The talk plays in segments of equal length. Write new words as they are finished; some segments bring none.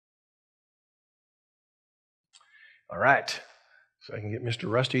All right. So I can get Mr.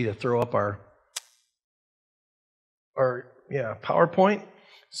 Rusty to throw up our PowerPoint.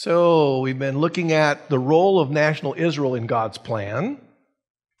 So we've been looking at the role of national Israel in God's plan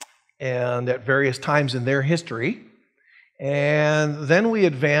and at various times in their history. And then we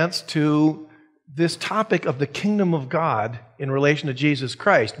advance to this topic of the kingdom of God in relation to Jesus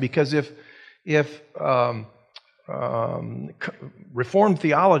Christ. Because if Reformed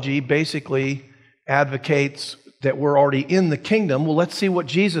theology basically advocates that we're already in the kingdom, well, let's see what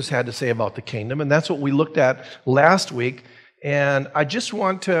Jesus had to say about the kingdom. And that's what we looked at last week. And I just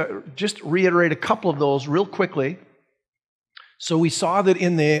want to reiterate a couple of those real quickly. So we saw that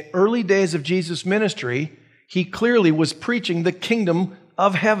in the early days of Jesus' ministry, he clearly was preaching the kingdom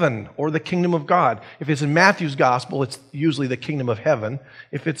of heaven or the kingdom of God. If it's in Matthew's gospel, it's usually the kingdom of heaven.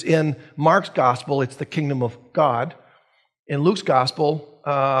 If it's in Mark's gospel, it's the kingdom of God. In Luke's gospel,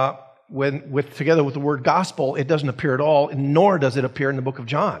 together with the word gospel, it doesn't appear at all, nor does it appear in the book of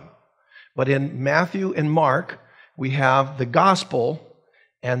John. But in Matthew and Mark, we have the gospel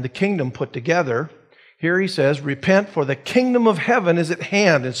and the kingdom put together. Here he says, repent, for the kingdom of heaven is at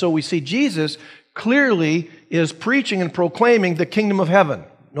hand. And so we see Jesus clearly is preaching and proclaiming the kingdom of heaven.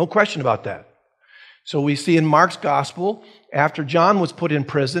 No question about that. So we see in Mark's gospel, after John was put in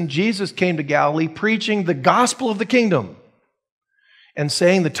prison, Jesus came to Galilee preaching the gospel of the kingdom and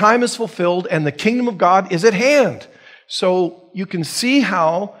saying the time is fulfilled and the kingdom of God is at hand. So you can see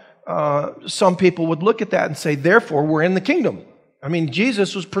how some people would look at that and say, therefore, we're in the kingdom. I mean,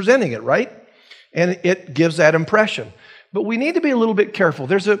 Jesus was presenting it, right? And it gives that impression. But we need to be a little bit careful.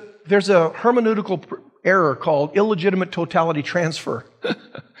 There's a hermeneutical error called illegitimate totality transfer.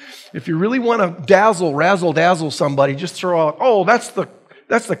 If you really want to razzle-dazzle somebody, just throw out, oh, that's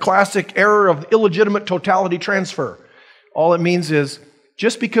the classic error of illegitimate totality transfer. All it means is,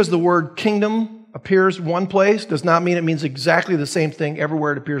 just because the word kingdom appears one place does not mean it means exactly the same thing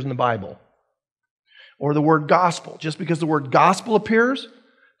everywhere it appears in the Bible. Or the word gospel. Just because the word gospel appears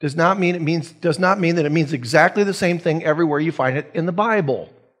does not mean that it means exactly the same thing everywhere you find it in the Bible.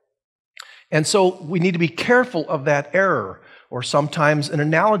 And so we need to be careful of that error. Or sometimes an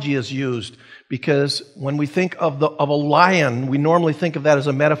analogy is used, because when we think of a lion, we normally think of that as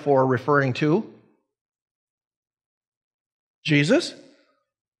a metaphor referring to Jesus?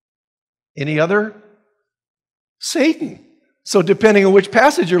 Any other? Satan. So depending on which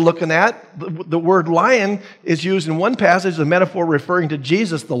passage you're looking at, the word lion is used in one passage, the metaphor referring to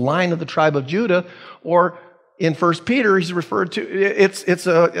Jesus, the Lion of the tribe of Judah, or in 1 Peter, he's referred to, it's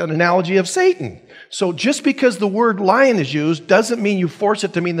an analogy of Satan. So just because the word lion is used doesn't mean you force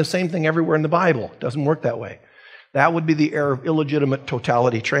it to mean the same thing everywhere in the Bible. It doesn't work that way. That would be the error of illegitimate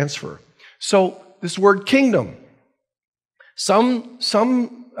totality transfer. So this word kingdom, some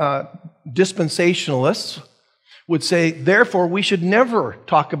dispensationalists would say, therefore, we should never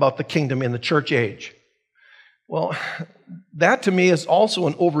talk about the kingdom in the church age. Well, that to me is also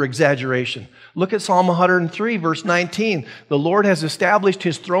an over-exaggeration. Look at Psalm 103, verse 19. The Lord has established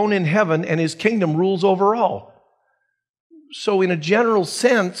his throne in heaven, and his kingdom rules over all. So in a general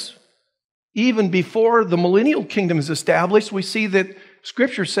sense, even before the millennial kingdom is established, we see that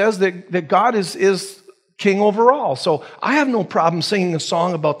Scripture says that God is king over all. So I have no problem singing a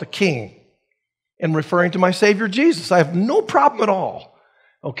song about the king and referring to my Savior Jesus. I have no problem at all,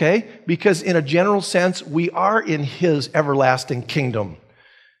 okay? Because in a general sense, we are in his everlasting kingdom.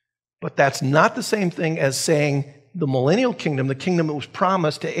 But that's not the same thing as saying the millennial kingdom, the kingdom that was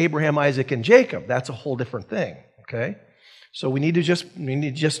promised to Abraham, Isaac, and Jacob. That's a whole different thing, okay? So we need to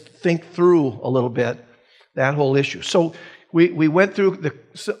just think through a little bit that whole issue. So we went through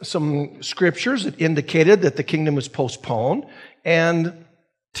some scriptures that indicated that the kingdom was postponed, and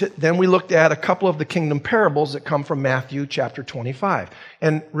then we looked at a couple of the kingdom parables that come from Matthew chapter 25.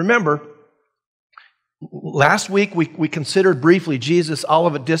 And remember, last week we considered briefly Jesus'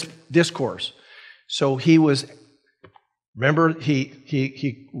 Olivet Discourse. So he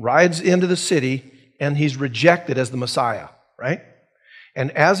rides into the city and he's rejected as the Messiah, right?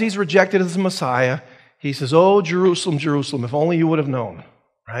 And as he's rejected as the Messiah, he says, oh, Jerusalem, Jerusalem, if only you would have known,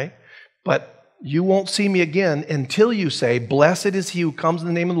 right? But you won't see me again until you say, blessed is he who comes in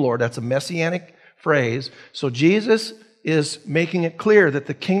the name of the Lord. That's a messianic phrase. So Jesus is making it clear that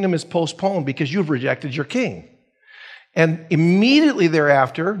the kingdom is postponed because you've rejected your king. And immediately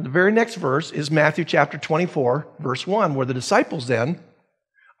thereafter, the very next verse is Matthew chapter 24, verse 1, where the disciples then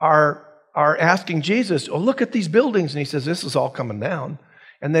are asking Jesus, oh, look at these buildings. And he says, this is all coming down.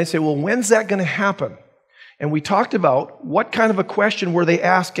 And they say, well, when's that going to happen? And we talked about what kind of a question were they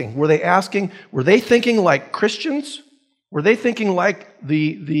asking? Were they thinking like Christians? Were they thinking like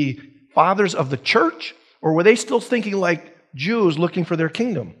the fathers of the church? Or were they still thinking like Jews looking for their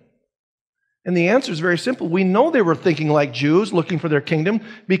kingdom? And the answer is very simple. We know they were thinking like Jews looking for their kingdom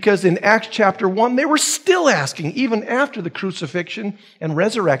because in Acts chapter 1, they were still asking, even after the crucifixion and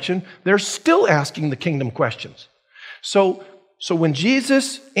resurrection, they're still asking the kingdom questions. So when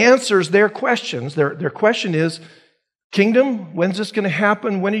Jesus answers their questions, their question is, kingdom, when's this going to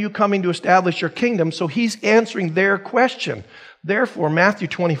happen? When are you coming to establish your kingdom? So he's answering their question. Therefore, Matthew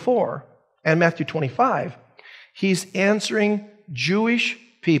 24 and Matthew 25, he's answering Jewish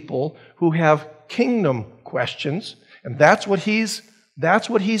people who have kingdom questions, and that's what he's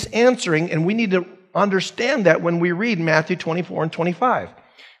answering, and we need to understand that when we read Matthew 24 and 25.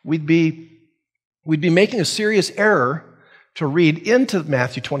 We'd be making a serious error to read into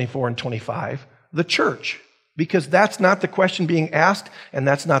Matthew 24 and 25 the church, because that's not the question being asked, and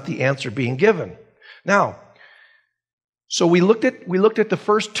that's not the answer being given. Now, so we looked at the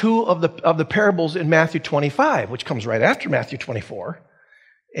first two of the parables in Matthew 25, which comes right after Matthew 24.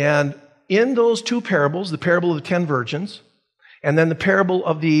 And in those two parables, the parable of the 10 virgins, and then the parable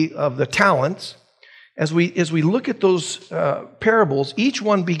of the talents, as we look at those parables, each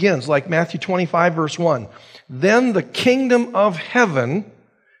one begins like Matthew 25, verse 1. Then the kingdom of heaven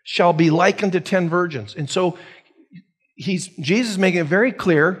shall be likened to 10 virgins. And so Jesus is making it very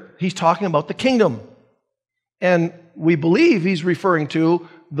clear he's talking about the kingdom. And we believe he's referring to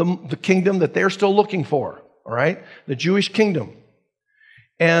the kingdom that they're still looking for, all right? The Jewish kingdom.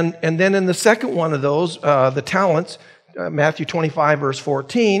 And then in the second one of those, the talents, Matthew 25, verse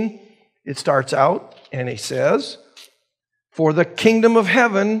 14, it starts out and he says, for the kingdom of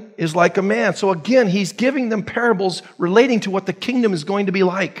heaven is like a man. So again, he's giving them parables relating to what the kingdom is going to be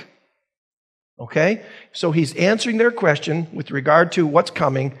like. Okay? So he's answering their question with regard to what's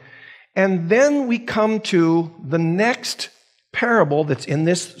coming. And then we come to the next parable that's in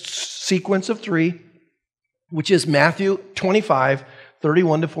this sequence of three, which is Matthew 25,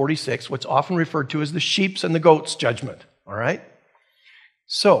 31 to 46, what's often referred to as the sheep and the goats judgment. All right?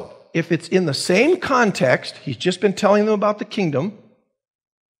 So, if it's in the same context, he's just been telling them about the kingdom,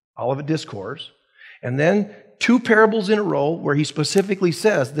 Olivet Discourse, and then two parables in a row where he specifically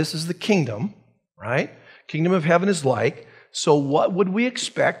says, this is the kingdom, right? Kingdom of heaven is like. So what would we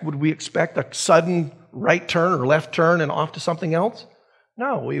expect? Would we expect a sudden right turn or left turn and off to something else?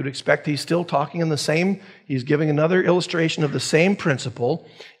 No, we would expect he's still talking in the same, he's giving another illustration of the same principle,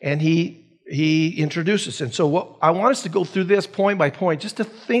 and he introduces. And so what I want us to go through this point by point, just to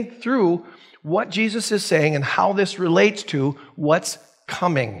think through what Jesus is saying and how this relates to what's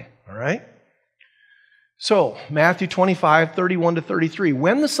coming, all right? So, Matthew 25, 31 to 33.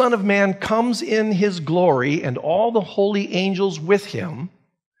 When the Son of Man comes in his glory and all the holy angels with him,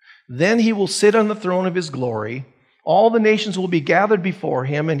 then he will sit on the throne of his glory. All the nations will be gathered before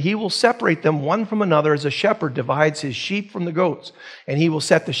him, and he will separate them one from another as a shepherd divides his sheep from the goats. And he will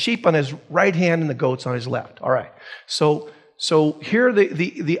set the sheep on his right hand and the goats on his left. All right. So here are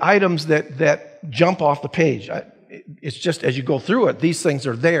the items that jump off the page. It's just as you go through it, these things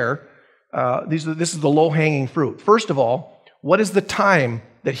are there. This is the low-hanging fruit. First of all, what is the time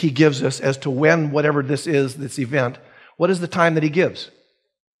that he gives us as to when whatever this is, this event, what is the time that he gives?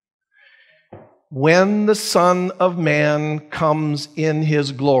 When the Son of Man comes in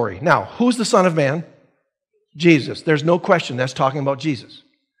his glory. Now, who's the Son of Man? Jesus. There's no question that's talking about Jesus.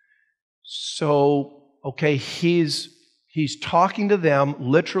 So, okay, he's talking to them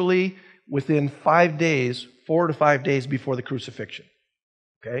literally within 5 days, 4 to 5 days before the crucifixion.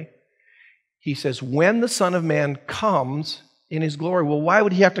 Okay? He says, when the Son of Man comes in his glory. Well, why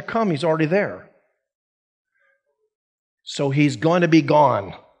would he have to come? He's already there. So he's going to be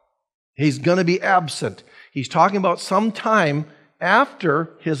gone. He's going to be absent. He's talking about some time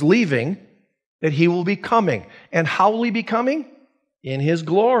after his leaving that he will be coming. And how will he be coming? In his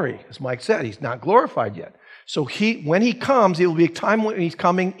glory. As Mike said, he's not glorified yet. So when he comes, it will be a time when he's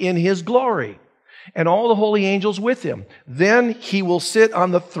coming in his glory. And all the holy angels with him. Then he will sit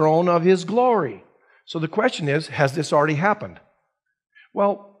on the throne of his glory. So the question is, has this already happened?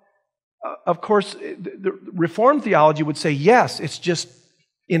 Well, of course, the Reformed theology would say, yes, it's just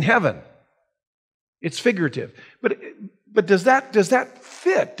in heaven. It's figurative. But does that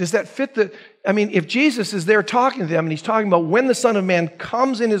fit? Does that fit if Jesus is there talking to them and he's talking about when the Son of Man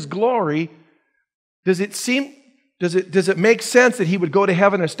comes in his glory, does it make sense that he would go to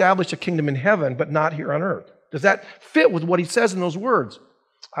heaven and establish a kingdom in heaven, but not here on earth? Does that fit with what he says in those words?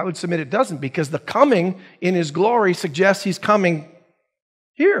 I would submit it doesn't, because the coming in his glory suggests he's coming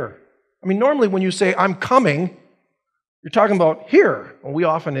here. Normally when you say, I'm coming, You're talking about here. We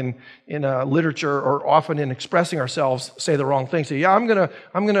often in literature or often in expressing ourselves say the wrong thing. Say, yeah, I'm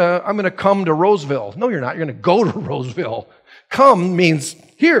gonna come to Roseville. No, you're not. You're gonna go to Roseville. Come means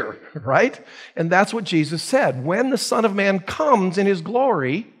here, right? And that's what Jesus said. When the Son of Man comes in his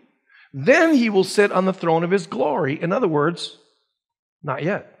glory, then he will sit on the throne of his glory. In other words, not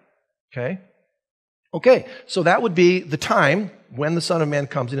yet. Okay, so that would be the time when the Son of Man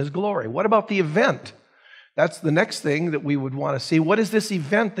comes in his glory. What about the event? That's the next thing that we would want to see. What is this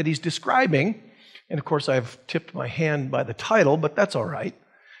event that he's describing? And of course, I've tipped my hand by the title, but that's all right.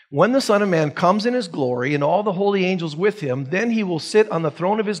 When the Son of Man comes in his glory and all the holy angels with him, then he will sit on the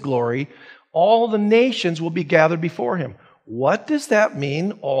throne of his glory. All the nations will be gathered before him. What does that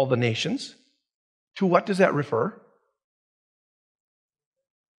mean, all the nations? To what does that refer?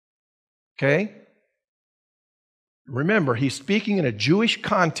 Okay? Remember, he's speaking in a Jewish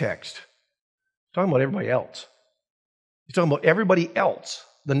context. He's talking about everybody else. He's talking about everybody else.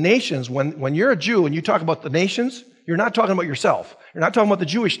 The nations, when you're a Jew and you talk about the nations, you're not talking about yourself. You're not talking about the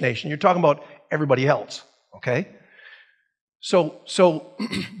Jewish nation. You're talking about everybody else. Okay? So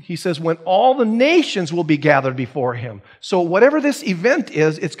he says, when all the nations will be gathered before him. So whatever this event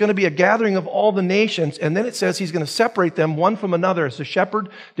is, it's going to be a gathering of all the nations. And then it says he's going to separate them one from another as the shepherd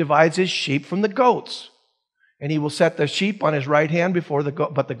divides his sheep from the goats. And he will set the sheep on his right hand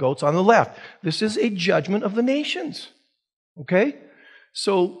but the goats on the left. This is a judgment of the nations. Okay?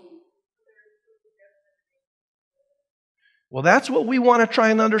 So, well, that's what we want to try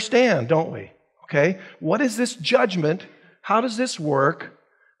and understand, don't we? Okay? What is this judgment? How does this work?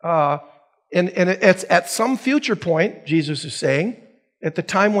 And it's at some future point, Jesus is saying, at the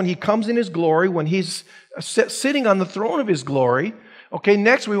time when he comes in his glory, when he's sitting on the throne of his glory. Okay,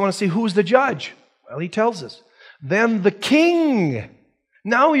 next we want to see who's the judge. Well, he tells us. Then the king.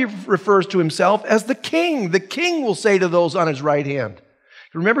 Now he refers to himself as the king. The king will say to those on his right hand.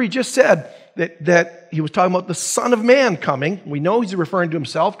 Remember, he just said that he was talking about the Son of Man coming. We know he's referring to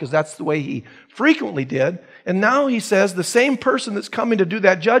himself because that's the way he frequently did. And now he says the same person that's coming to do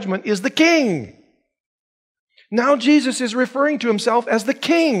that judgment is the king. Now Jesus is referring to himself as the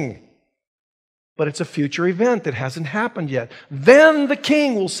king. But it's a future event that hasn't happened yet. Then the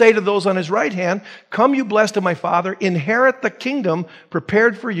king will say to those on his right hand, "Come, you blessed of my Father, inherit the kingdom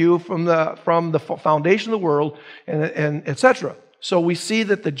prepared for you from the foundation of the world," and etc. So we see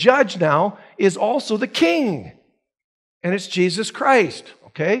that the judge now is also the king, and it's Jesus Christ.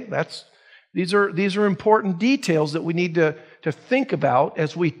 Okay, these are important details that we need to think about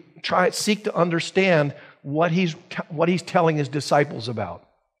as we seek to understand what he's telling his disciples about.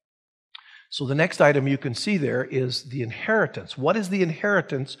 So the next item you can see there is the inheritance. What is the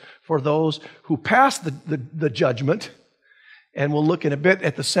inheritance for those who pass the judgment? And we'll look in a bit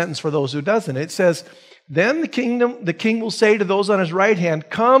at the sentence for those who doesn't. It says, "Then the king will say to those on his right hand,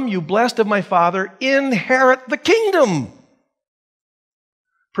 'Come, you blessed of my Father, inherit the kingdom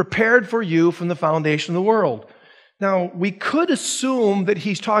prepared for you from the foundation of the world.'" Now, we could assume that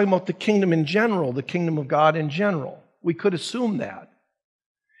he's talking about the kingdom in general, the kingdom of God in general. We could assume that.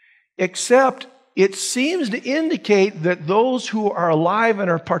 Except it seems to indicate that those who are alive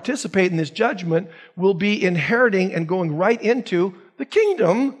and are participating in this judgment will be inheriting and going right into the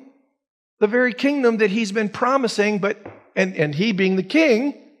kingdom, the very kingdom that he's been promising, and he being the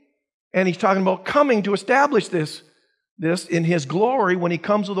king, and he's talking about coming to establish this in his glory when he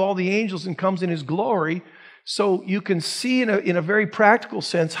comes with all the angels and comes in his glory. So you can see in a very practical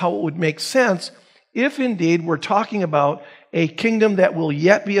sense how it would make sense if indeed we're talking about a kingdom that will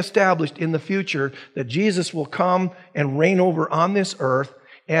yet be established in the future, that Jesus will come and reign over on this earth.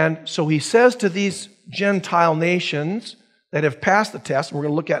 And so he says to these Gentile nations that have passed the test, and we're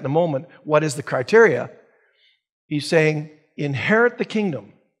going to look at in a moment what is the criteria. He's saying, inherit the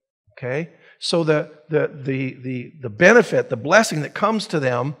kingdom. Okay? So the benefit, the blessing that comes to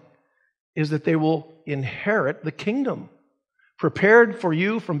them is that they will inherit the kingdom. Prepared for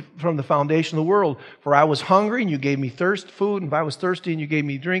you from the foundation of the world. For I was hungry and you gave me food, and if I was thirsty and you gave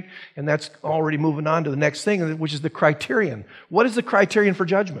me drink. And that's already moving on to the next thing, which is the criterion. What is the criterion for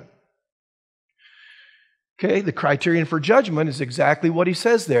judgment? Okay, the criterion for judgment is exactly what he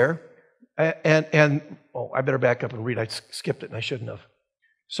says there. I better back up and read. I skipped it and I shouldn't have.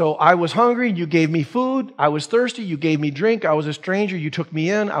 So I was hungry, and you gave me food. I was thirsty, you gave me drink. I was a stranger, you took me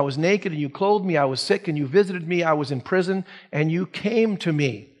in. I was naked, and you clothed me. I was sick, and you visited me. I was in prison, and you came to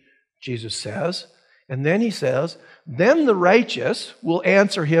me, Jesus says. And then he says, then the righteous will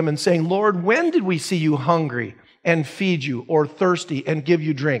answer him and saying, Lord, when did we see you hungry and feed you, or thirsty and give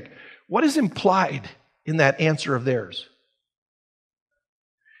you drink? What is implied in that answer of theirs?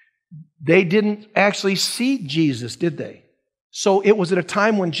 They didn't actually see Jesus, did they? So it was at a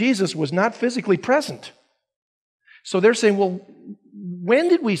time when Jesus was not physically present. So they're saying, well, when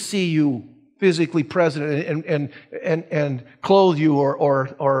did we see you physically present and clothe you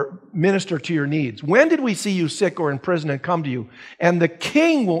or minister to your needs? When did we see you sick or in prison and come to you? And the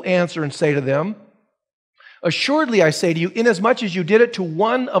king will answer and say to them, assuredly, I say to you, inasmuch as you did it to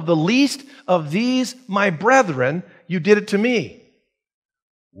one of the least of these, my brethren, you did it to me.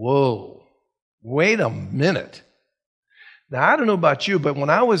 Whoa, wait a minute. Now, I don't know about you, but when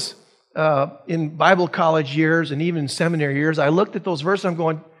I was in Bible college years and even seminary years, I looked at those verses and I'm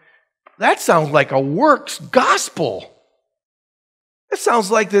going, that sounds like a works gospel. It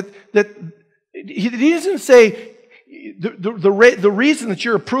sounds like that he doesn't say, the reason that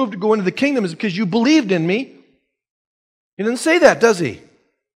you're approved to go into the kingdom is because you believed in me. He doesn't say that, does he?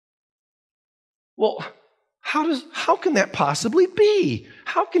 Well, how can that possibly be?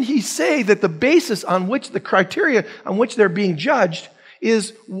 How can he say that the basis on which the criteria on which they're being judged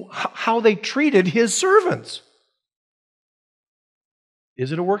is how they treated his servants?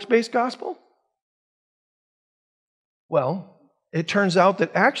 Is it a works-based gospel? Well, it turns out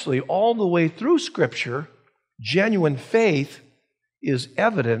that actually all the way through Scripture, genuine faith is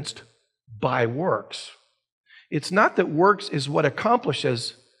evidenced by works. It's not that works is what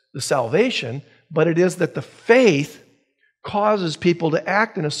accomplishes the salvation, but it is that the faith causes people to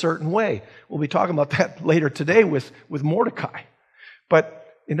act in a certain way. We'll be talking about that later today with Mordecai.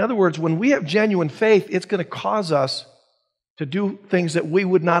 But in other words, when we have genuine faith, it's going to cause us to do things that we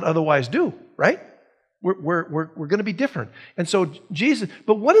would not otherwise do, right? We're going to be different. And so Jesus,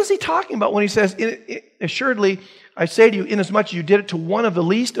 but what is he talking about when he says, assuredly, I say to you, inasmuch as you did it to one of the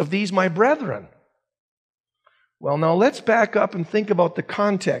least of these my brethren? Well, now let's back up and think about the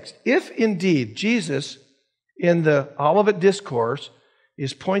context. If indeed Jesus, in the Olivet Discourse,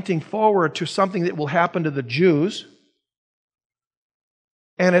 is pointing forward to something that will happen to the Jews,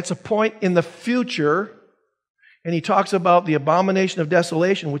 and it's a point in the future, and he talks about the abomination of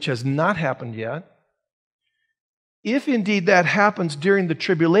desolation, which has not happened yet. If indeed that happens during the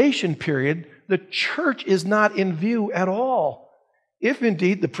tribulation period, the church is not in view at all. If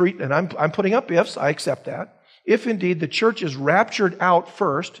indeed and I'm putting up ifs, I accept that. If indeed the church is raptured out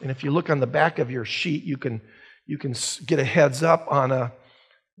first, and if you look on the back of your sheet, you can get a heads up on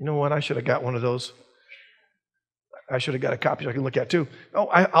you know what, I should have got one of those. I should have got a copy so I can look at too. Oh,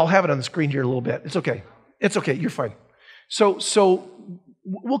 I'll have it on the screen here in a little bit. It's okay. It's okay. You're fine. So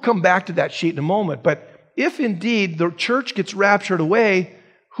we'll come back to that sheet in a moment. But if indeed the church gets raptured away,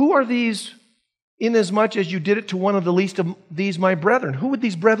 who are these, inasmuch as you did it to one of the least of these my brethren? Who would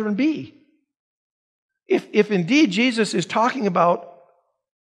these brethren be? If indeed Jesus is talking about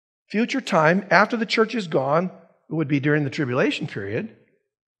future time after the church is gone, it would be during the tribulation period,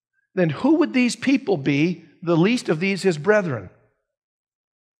 then who would these people be, the least of these his brethren?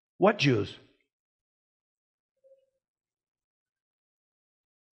 What Jews?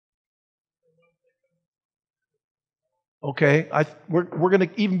 Okay, we're going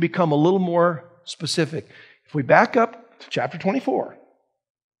to even become a little more specific. If we back up to chapter 24,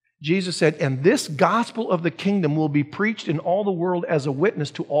 Jesus said, and this gospel of the kingdom will be preached in all the world as a witness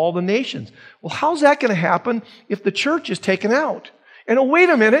to all the nations. Well, how's that going to happen if the church is taken out? And oh,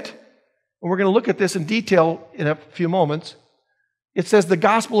 wait a minute, and we're going to look at this in detail in a few moments. It says the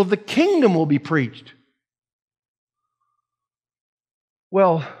gospel of the kingdom will be preached.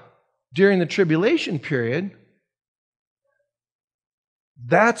 Well, during the tribulation period,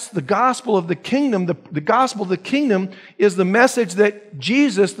 that's the gospel of the kingdom. The gospel of the kingdom is the message that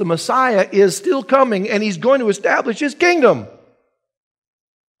Jesus, the Messiah, is still coming and he's going to establish his kingdom.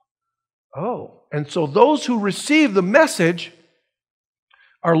 Oh, and so those who receive the message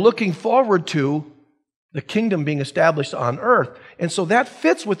are looking forward to the kingdom being established on earth. And so that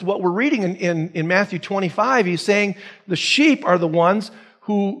fits with what we're reading in Matthew 25. He's saying the sheep are the ones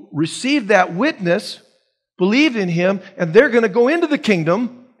who received that witness, believed in him, and they're going to go into the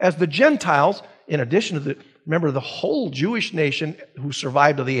kingdom as the Gentiles, in addition to remember, the whole Jewish nation who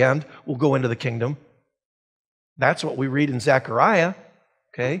survived to the end will go into the kingdom. That's what we read in Zechariah,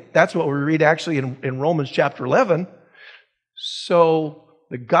 okay? That's what we read actually in Romans chapter 11. So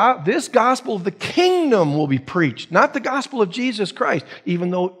this gospel of the kingdom will be preached, not the gospel of Jesus Christ, even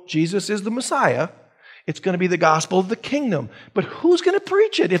though Jesus is the Messiah. It's going to be the gospel of the kingdom. But who's going to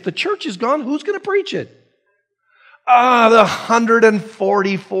preach it? If the church is gone, who's going to preach it? The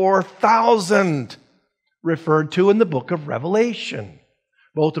 144,000 referred to in the book of Revelation.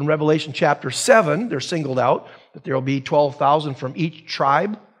 Both in Revelation chapter 7, they're singled out that there will be 12,000 from each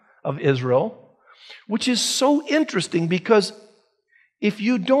tribe of Israel, which is so interesting because If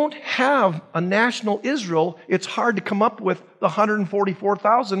you don't have a national Israel, it's hard to come up with the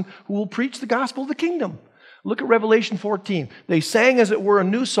 144,000 who will preach the gospel of the kingdom. Look at Revelation 14. They sang, as it were, a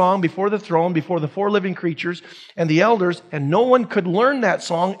new song before the throne, before the four living creatures and the elders, and no one could learn that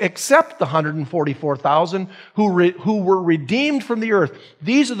song except the 144,000 who were redeemed from the earth.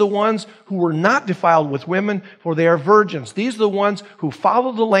 These are the ones who were not defiled with women, for they are virgins. These are the ones who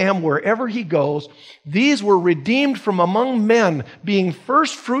follow the Lamb wherever he goes. These were redeemed from among men, being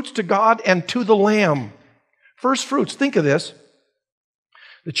first fruits to God and to the Lamb. First fruits, think of this.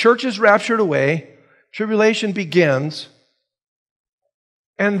 The church is raptured away. Tribulation begins,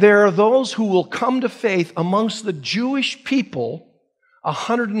 and there are those who will come to faith amongst the Jewish people,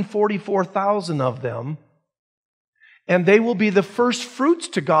 144,000 of them, and they will be the first fruits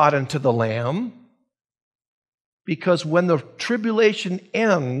to God and to the Lamb, because when the tribulation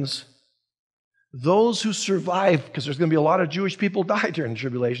ends, those who survive, because there's going to be a lot of Jewish people die during the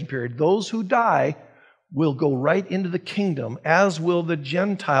tribulation period, those who die will go right into the kingdom, as will the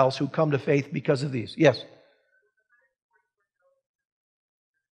Gentiles who come to faith because of these. Yes?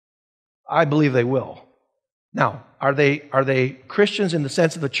 I believe they will. Now, are they Christians in the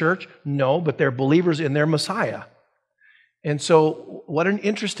sense of the church? No, but they're believers in their Messiah. And so, what an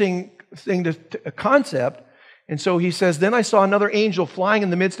interesting thing, a concept. And so he says, then I saw another angel flying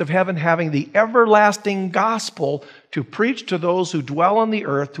in the midst of heaven, having the everlasting gospel to preach to those who dwell on the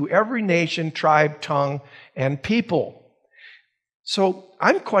earth, to every nation, tribe, tongue, and people. So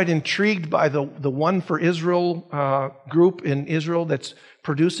I'm quite intrigued by the One for Israel group in Israel that's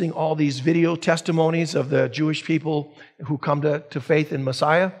producing all these video testimonies of the Jewish people who come to faith in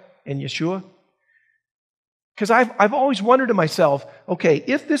Messiah, in Yeshua. Because I've always wondered to myself, okay,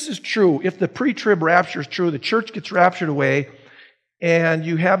 if this is true, if the pre-trib rapture is true, the church gets raptured away, and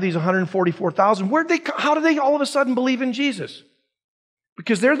you have these 144,000, how do they all of a sudden believe in Jesus?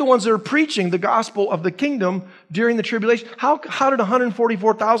 Because they're the ones that are preaching the gospel of the kingdom during the tribulation. How did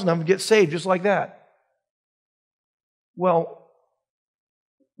 144,000 of them get saved just like that? Well,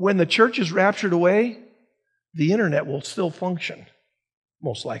 when the church is raptured away, the internet will still function,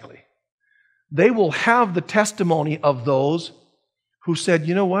 most likely. They will have the testimony of those who said,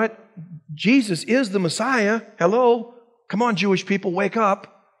 you know what? Jesus is the Messiah. Hello. Come on, Jewish people, wake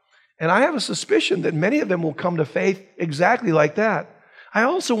up. And I have a suspicion that many of them will come to faith exactly like that. I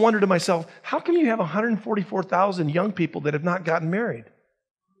also wonder to myself, how come you have 144,000 young people that have not gotten married?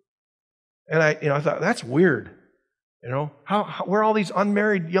 And I thought, that's weird. Where are all these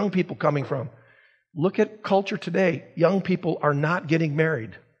unmarried young people coming from? Look at culture today. Young people are not getting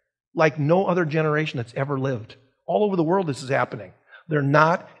married like no other generation that's ever lived. All over the world this is happening. They're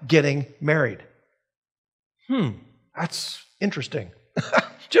not getting married. That's interesting.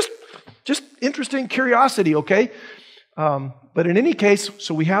 just interesting curiosity, okay? But in any case,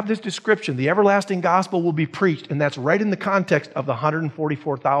 so we have this description. The everlasting gospel will be preached, and that's right in the context of the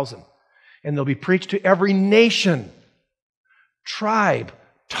 144,000. And they'll be preached to every nation, tribe,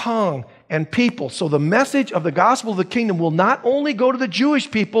 tongue, and people. So the message of the gospel of the kingdom will not only go to the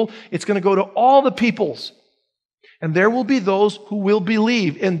Jewish people, it's going to go to all the peoples. And there will be those who will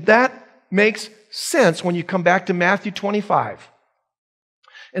believe. And that makes sense when you come back to Matthew 25.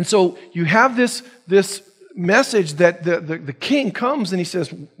 And so you have this message that the king comes and he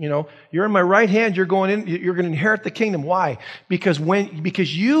says, you're in my right hand, you're going to inherit the kingdom. Why? Because when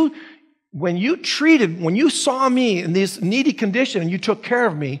you saw me in this needy condition and you took care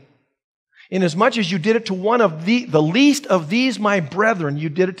of me, inasmuch as you did it to one of the least of these my brethren, you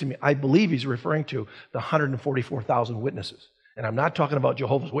did it to me. I believe he's referring to the 144,000 witnesses. And I'm not talking about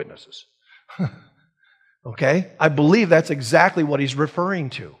Jehovah's Witnesses. Okay? I believe that's exactly what he's referring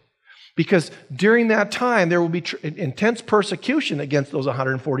to. Because during that time, there will be intense persecution against those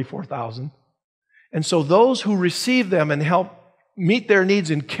 144,000. And so those who receive them and help meet their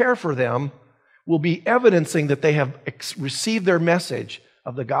needs and care for them will be evidencing that they have received their message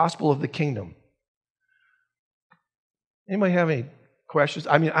of the gospel of the kingdom. Anybody have any questions?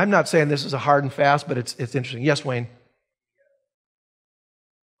 I mean, I'm not saying this is a hard and fast, but it's interesting. Yes, Wayne?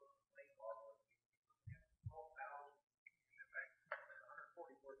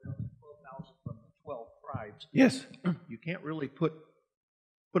 Yes. You can't really put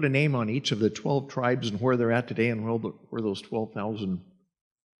a name on each of the 12 tribes and where they're at today and where those 12,000.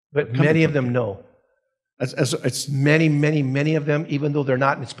 But many of them know. It's many of them, even though they're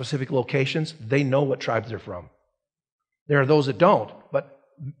not in specific locations, they know what tribes they're from. There are those that don't, but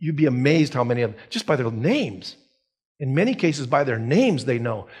you'd be amazed how many of them, just by their names. In many cases, by their names, they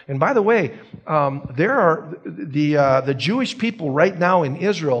know. And by the way, there are the Jewish people right now in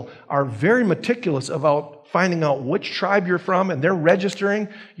Israel are very meticulous about finding out which tribe you're from, and they're registering.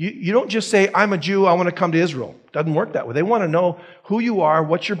 You don't just say, I'm a Jew, I want to come to Israel. It doesn't work that way. They want to know who you are,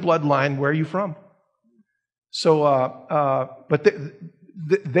 what's your bloodline, where are you from. So, but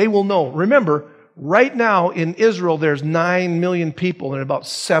they will know. Remember, right now in Israel, there's 9 million people, and about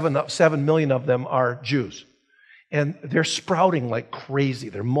 7 million of them are Jews. And they're sprouting like crazy.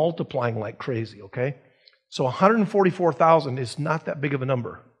 They're multiplying like crazy, okay? So 144,000 is not that big of a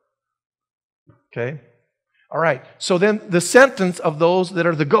number. Okay? All right. So then the sentence of those that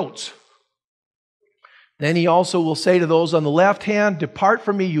are the goats. Then he also will say to those on the left hand, depart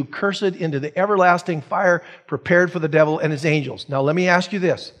from me, you cursed, into the everlasting fire prepared for the devil and his angels. Now let me ask you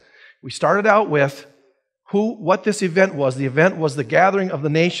this. We started out with what this event was. The event was the gathering of the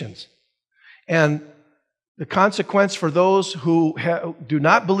nations. And the consequence for those who do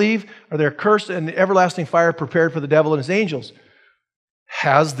not believe are they're cursed in the everlasting fire prepared for the devil and his angels.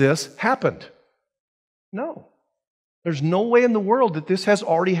 Has this happened? No. There's no way in the world that this has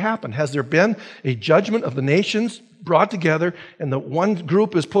already happened. Has there been a judgment of the nations brought together, and the one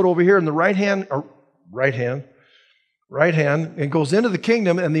group is put over here in the right hand, and goes into the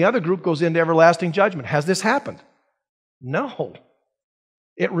kingdom, and the other group goes into everlasting judgment? Has this happened? No.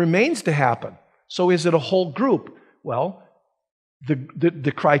 It remains to happen. So is it a whole group? Well,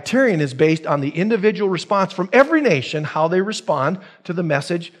 the criterion is based on the individual response from every nation, how they respond to the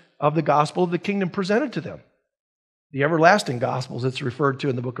message of the gospel of the kingdom presented to them. The everlasting gospels it's referred to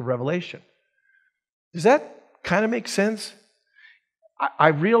in the book of Revelation. Does that kind of make sense? I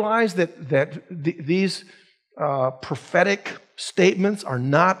realize that these prophetic statements are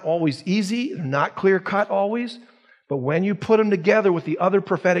not always easy, they're not clear-cut always, but when you put them together with the other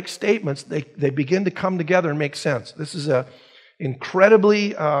prophetic statements, they begin to come together and make sense. This is an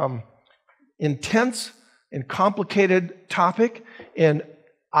incredibly intense and complicated topic, and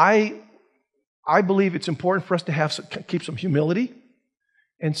I believe it's important for us to keep some humility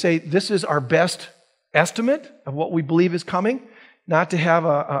and say this is our best estimate of what we believe is coming, not to have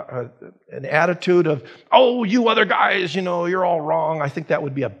an attitude of, oh, you other guys, you're all wrong. I think that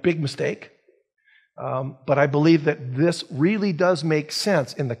would be a big mistake. But I believe that this really does make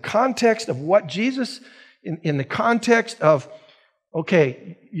sense in the context of what Jesus, in the context of,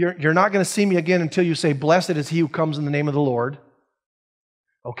 okay, you're not going to see me again until you say, blessed is he who comes in the name of the Lord.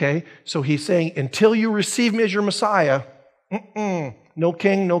 Okay, so he's saying, until you receive me as your Messiah, no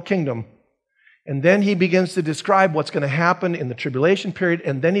king, no kingdom. And then he begins to describe what's going to happen in the tribulation period,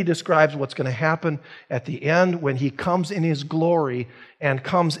 and then he describes what's going to happen at the end when he comes in his glory and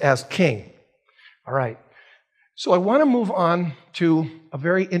comes as king. All right, so I want to move on to a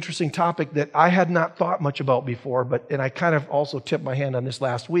very interesting topic that I had not thought much about before, and I kind of also tipped my hand on this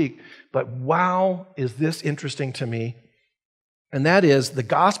last week, but wow, is this interesting to me. And that is the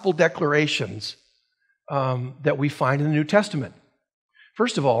gospel declarations that we find in the New Testament.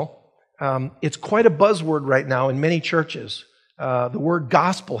 First of all, it's quite a buzzword right now in many churches. The word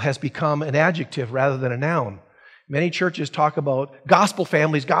gospel has become an adjective rather than a noun. Many churches talk about gospel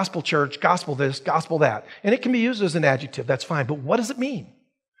families, gospel church, gospel this, gospel that. And it can be used as an adjective, that's fine. But what does it mean?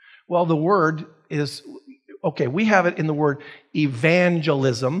 Well, the word is, okay, we have it in the word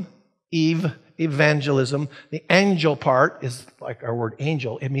evangelism, evangelism. The angel part is like our word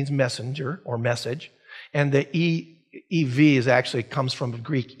angel. It means messenger or message. And the EV actually comes from the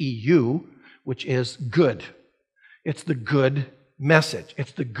Greek EU, which is good. It's the good message.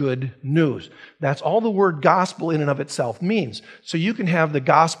 It's the good news. That's all the word gospel in and of itself means. So you can have the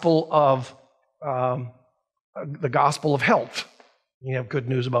gospel of health. You have good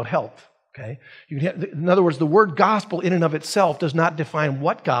news about health. Okay. In other words, the word gospel in and of itself does not define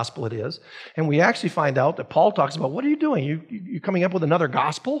what gospel it is. And we actually find out that Paul talks about, what are you doing? You coming up with another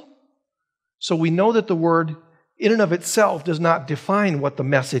gospel? So we know that the word in and of itself does not define what the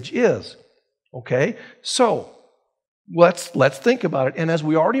message is. Okay. So let's think about it. And as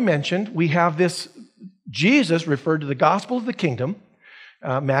we already mentioned, we have this, Jesus referred to the gospel of the kingdom,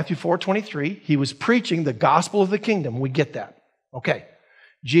 Matthew 4:23. He was preaching the gospel of the kingdom. We get that. Okay.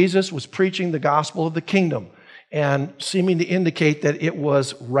 Jesus was preaching the gospel of the kingdom and seeming to indicate that it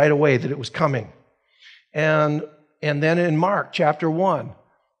was right away, that it was coming. And then in Mark chapter 1,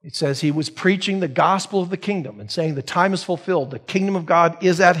 it says he was preaching the gospel of the kingdom and saying the time is fulfilled, the kingdom of God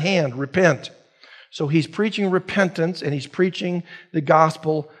is at hand, repent. So he's preaching repentance and he's preaching the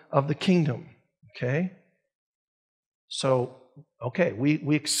gospel of the kingdom. Okay? So, okay,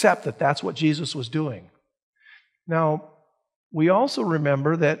 we accept that that's what Jesus was doing. Now, we also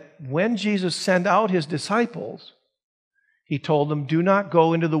remember that when Jesus sent out his disciples, he told them, do not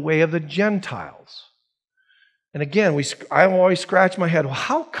go into the way of the Gentiles. And again, I always scratch my head. Well,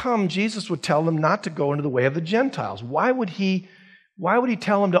 how come Jesus would tell them not to go into the way of the Gentiles? Why would he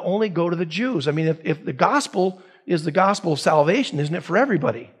tell them to only go to the Jews? I mean, if the gospel is the gospel of salvation, isn't it for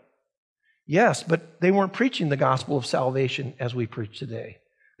everybody? Yes, but they weren't preaching the gospel of salvation as we preach today.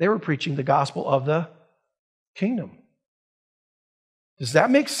 They were preaching the gospel of the kingdom. Does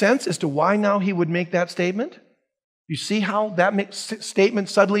that make sense as to why now he would make that statement? You see how that statement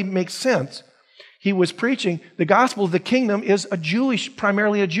suddenly makes sense? He was preaching the gospel of the kingdom is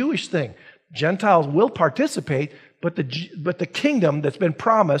primarily a Jewish thing. Gentiles will participate, but the kingdom that's been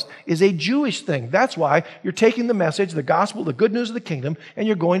promised is a Jewish thing. That's why you're taking the message, the gospel, the good news of the kingdom, and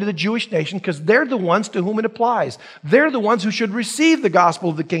you're going to the Jewish nation because they're the ones to whom it applies. They're the ones who should receive the gospel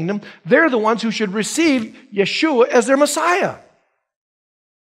of the kingdom. They're the ones who should receive Yeshua as their Messiah.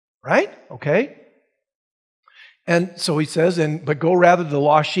 Right? Okay. And so he says, but go rather to the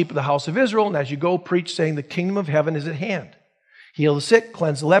lost sheep of the house of Israel, and as you go, preach, saying the kingdom of heaven is at hand. Heal the sick,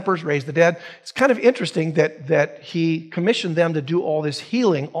 cleanse the lepers, raise the dead. It's kind of interesting that he commissioned them to do all this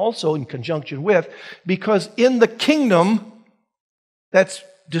healing also in conjunction with, because in the kingdom that's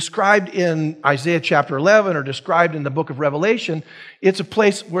described in Isaiah chapter 11 or described in the book of Revelation, it's a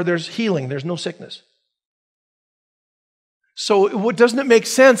place where there's healing, there's no sickness. So doesn't it make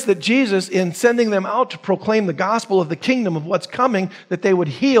sense that Jesus, in sending them out to proclaim the gospel of the kingdom of what's coming, that they would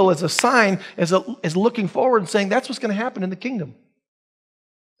heal as a sign, as looking forward and saying that's what's going to happen in the kingdom?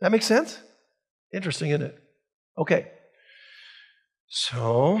 That makes sense? Interesting, isn't it? Okay.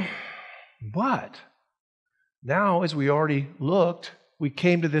 So, but now, as we already looked, we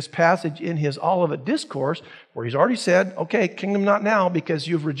came to this passage in his Olivet Discourse where he's already said, okay, kingdom not now because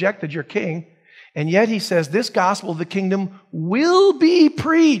you've rejected your king. And yet he says this gospel of the kingdom will be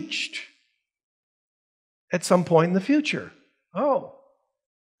preached at some point in the future. Oh.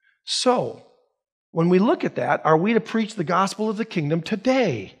 So, when we look at that, are we to preach the gospel of the kingdom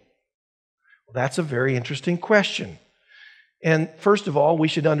today? Well, that's a very interesting question. And first of all, we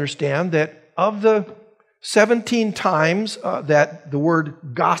should understand that of the 17 times that the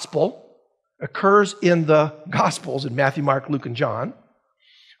word gospel occurs in the Gospels, in Matthew, Mark, Luke, and John,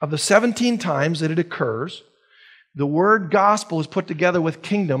 of the 17 times that it occurs, the word gospel is put together with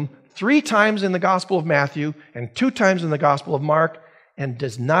kingdom 3 times in the Gospel of Matthew and 2 times in the Gospel of Mark, and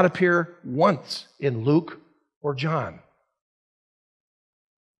does not appear once in Luke or John.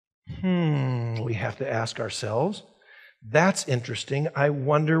 We have to ask ourselves, that's interesting. I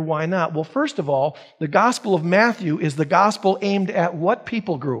wonder why not. Well, first of all, the Gospel of Matthew is the gospel aimed at what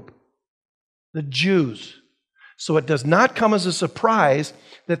people group? The Jews. So it does not come as a surprise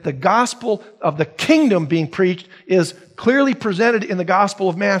that the gospel of the kingdom being preached is clearly presented in the Gospel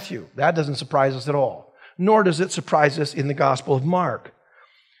of Matthew. That doesn't surprise us at all. Nor does it surprise us in the Gospel of Mark.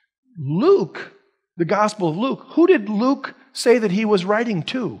 Luke, the Gospel of Luke, who did Luke say that he was writing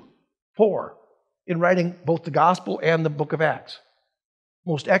to, for, in writing both the Gospel and the book of Acts?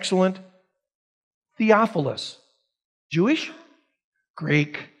 Most excellent, Theophilus. Jewish?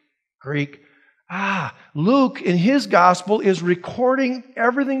 Greek. Luke, in his gospel, is recording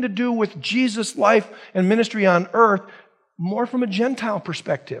everything to do with Jesus' life and ministry on earth more from a Gentile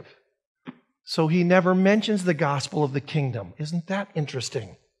perspective. So he never mentions the gospel of the kingdom. Isn't that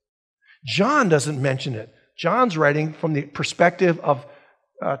interesting? John doesn't mention it. John's writing from the perspective of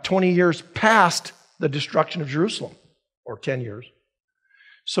 20 years past the destruction of Jerusalem, or 10 years.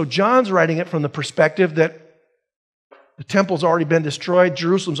 So John's writing it from the perspective that the temple's already been destroyed,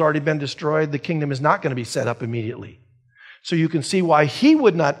 Jerusalem's already been destroyed, the kingdom is not going to be set up immediately. So you can see why he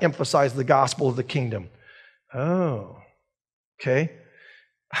would not emphasize the gospel of the kingdom. Oh, okay.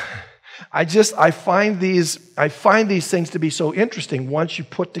 I find these things to be so interesting once you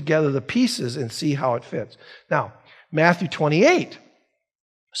put together the pieces and see how it fits. Now, Matthew 28.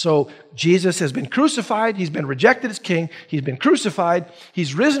 So Jesus has been crucified, he's been rejected as king, he's been crucified,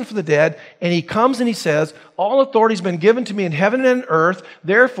 he's risen from the dead, and he comes and he says, all authority has been given to me in heaven and on earth,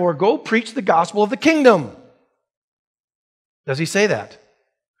 therefore go preach the gospel of the kingdom. Does he say that?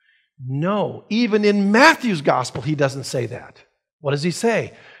 No. Even in Matthew's gospel, he doesn't say that. What does he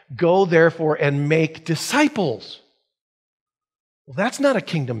say? Go therefore and make disciples. Well, that's not a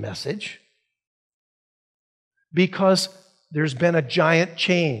kingdom message, because there's been a giant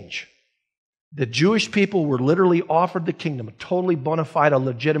change. The Jewish people were literally offered the kingdom, a totally bona fide, a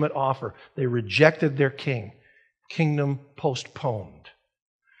legitimate offer. They rejected their king. Kingdom postponed.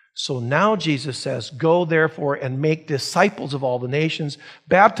 So now Jesus says, go therefore and make disciples of all the nations,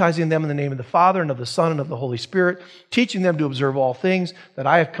 baptizing them in the name of the Father and of the Son and of the Holy Spirit, teaching them to observe all things that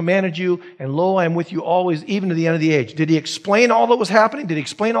I have commanded you, and lo, I am with you always, even to the end of the age. Did he explain all that was happening? Did he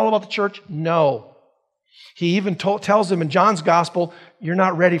explain all about the church? No. He even tells them in John's gospel, you're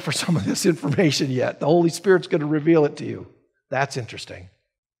not ready for some of this information yet. The Holy Spirit's going to reveal it to you. That's interesting.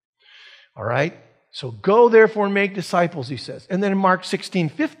 All right? So go therefore and make disciples, he says. And then in Mark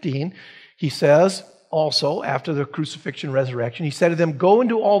 16:15, he says, also after the crucifixion, resurrection, he said to them, go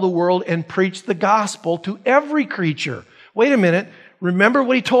into all the world and preach the gospel to every creature. Wait a minute. Remember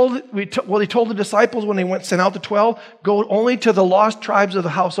what he told the disciples when they sent out the 12? Go only to the lost tribes of the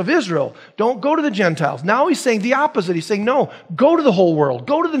house of Israel. Don't go to the Gentiles. Now he's saying the opposite. He's saying, no, go to the whole world.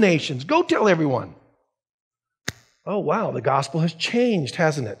 Go to the nations. Go tell everyone. Oh, wow, the gospel has changed,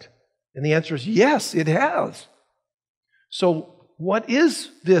 hasn't it? And the answer is yes, it has. So what is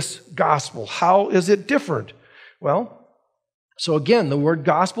this gospel? How is it different? Well, so again, the word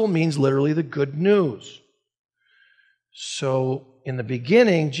gospel means literally the good news. So in the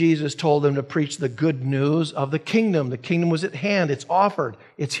beginning, Jesus told them to preach the good news of the kingdom. The kingdom was at hand. It's offered.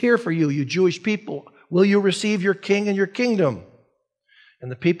 It's here for you, you Jewish people. Will you receive your king and your kingdom?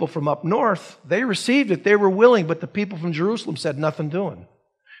 And the people from up north, they received it. They were willing, but the people from Jerusalem said nothing doing.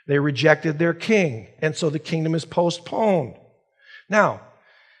 They rejected their king, and so the kingdom is postponed. Now,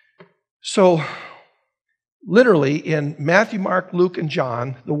 so literally in Matthew, Mark, Luke, and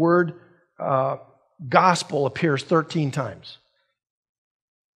John, the word gospel appears 13 times.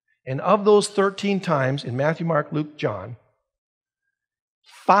 And of those 13 times in Matthew, Mark, Luke, John,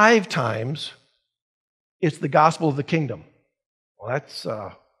 5 times it's the gospel of the kingdom. Well,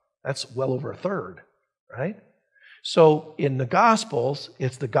 that's well over a third, right? So in the Gospels,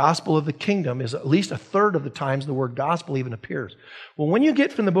 it's the gospel of the kingdom is at least a third of the times the word gospel even appears. Well, when you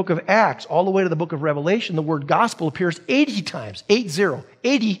get from the book of Acts all the way to the book of Revelation, the word gospel appears 80 times,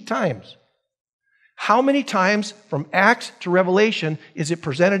 80 times. How many times from Acts to Revelation is it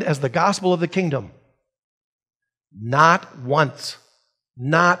presented as the gospel of the kingdom? Not once.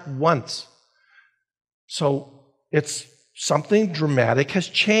 Not once. So it's something dramatic has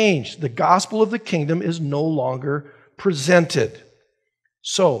changed. The gospel of the kingdom is no longer presented.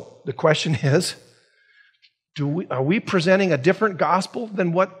 So the question is, are we presenting a different gospel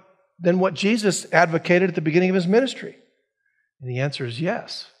than what Jesus advocated at the beginning of his ministry? And the answer is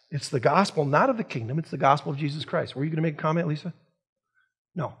yes. It's the gospel not of the kingdom, it's the gospel of Jesus Christ. Were you going to make a comment, Lisa?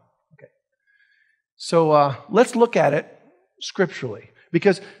 No. Okay. So let's look at it scripturally.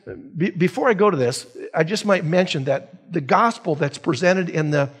 Because before I go to this, I just might mention that the gospel that's presented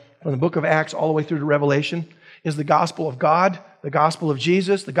from the book of Acts all the way through to Revelation is the gospel of God, the gospel of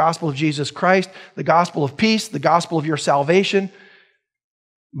Jesus Christ, the gospel of peace, the gospel of your salvation.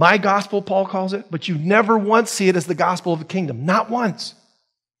 My gospel, Paul calls it, but you never once see it as the gospel of the kingdom. Not once.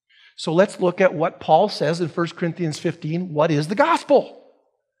 So let's look at what Paul says in 1 Corinthians 15. What is the gospel?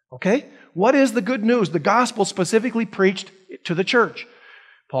 Okay? What is the good news? The gospel specifically preached to the church.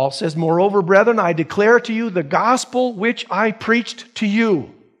 Paul says, moreover, brethren, I declare to you the gospel which I preached to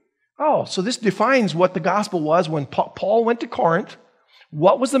you. Oh, so this defines what the gospel was when Paul went to Corinth.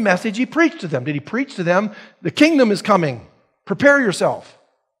 What was the message he preached to them? Did he preach to them, the kingdom is coming, prepare yourself?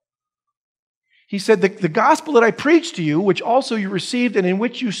 He said, the gospel that I preached to you, which also you received and in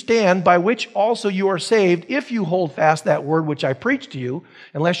which you stand, by which also you are saved, if you hold fast that word which I preached to you,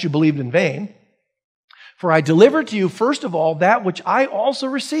 unless you believed in vain. For I delivered to you, first of all, that which I also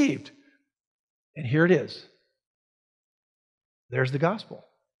received. And here it is. There's the gospel.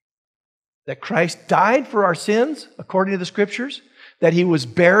 That Christ died for our sins, according to the Scriptures, that He was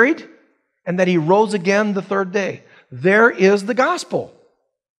buried, and that He rose again the third day. There is the gospel.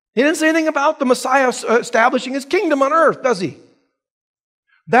 He didn't say anything about the Messiah establishing His kingdom on earth, does He?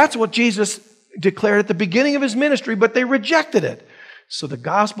 That's what Jesus declared at the beginning of His ministry, but they rejected it. So the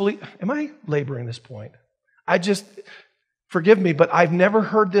gospel, am I laboring this point? Forgive me, but I've never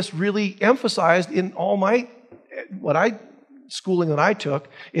heard this really emphasized in all schooling that I took.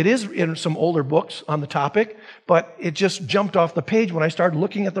 It is in some older books on the topic, but it just jumped off the page when I started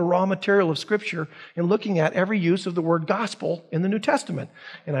looking at the raw material of Scripture and looking at every use of the word gospel in the New Testament.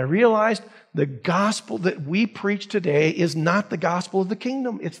 And I realized the gospel that we preach today is not the gospel of the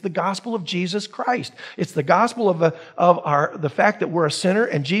kingdom. It's the gospel of Jesus Christ. It's the gospel of the fact that we're a sinner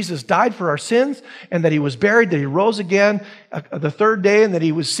and Jesus died for our sins and that He was buried, that He rose again the third day, and that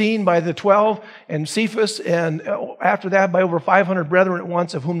He was seen by the 12 and Cephas, and after that by over 500 brethren at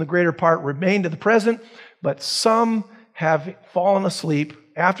once, of whom the greater part remain to the present, but some have fallen asleep.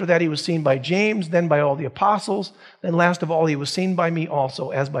 After that, He was seen by James, then by all the apostles. Then last of all, He was seen by me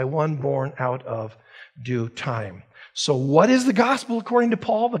also, as by one born out of due time. So what is the gospel according to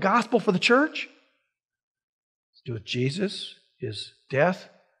Paul? The gospel for the church? It's to do with Jesus, His death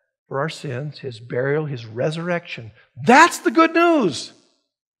for our sins, His burial, His resurrection. That's the good news.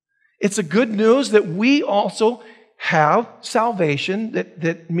 It's a good news that we also have salvation.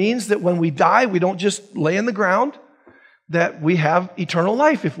 That means that when we die, we don't just lay in the ground, that we have eternal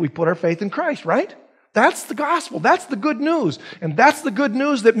life if we put our faith in Christ, right? That's the gospel. That's the good news. And that's the good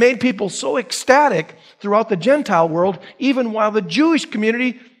news that made people so ecstatic throughout the Gentile world, even while the Jewish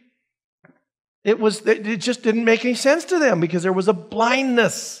community, it just didn't make any sense to them because there was a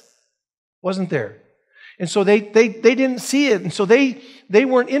blindness, wasn't there? And so they didn't see it. And so they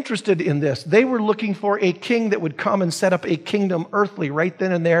weren't interested in this. They were looking for a king that would come and set up a kingdom earthly right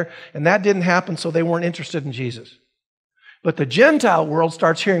then and there. And that didn't happen, so they weren't interested in Jesus. But the Gentile world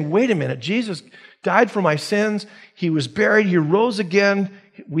starts hearing, wait a minute, Jesus died for my sins. He was buried. He rose again.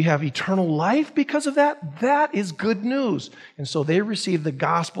 We have eternal life because of that. That is good news. And so they receive the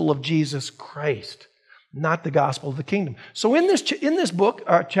gospel of Jesus Christ, not the gospel of the kingdom. So in this book,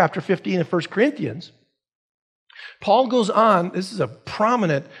 chapter 15 of 1 Corinthians, Paul goes on. This is a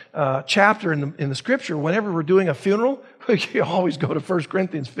prominent chapter in the scripture. Whenever we're doing a funeral, you always go to 1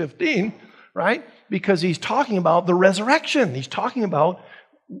 Corinthians 15, right? Because he's talking about the resurrection. He's talking about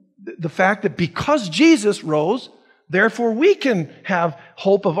the fact that because Jesus rose, therefore we can have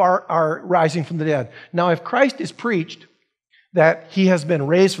hope of our rising from the dead. Now, if Christ is preached that he has been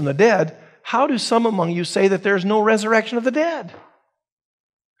raised from the dead, how do some among you say that there's no resurrection of the dead?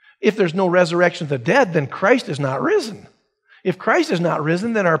 If there's no resurrection of the dead, then Christ is not risen. If Christ is not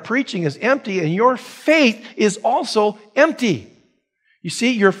risen, then our preaching is empty and your faith is also empty. You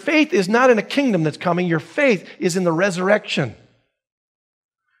see, your faith is not in a kingdom that's coming. Your faith is in the resurrection.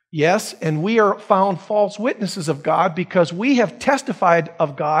 Yes, and we are found false witnesses of God because we have testified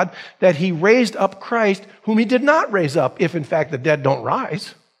of God that he raised up Christ, whom he did not raise up, if in fact the dead don't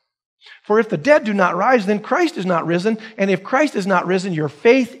rise. For if the dead do not rise, then Christ is not risen. And if Christ is not risen, your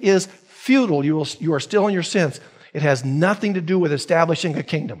faith is futile. You are still in your sins. It has nothing to do with establishing a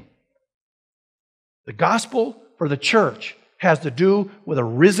kingdom. The gospel for the church has to do with a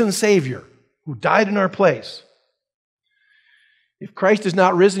risen Savior who died in our place. If Christ is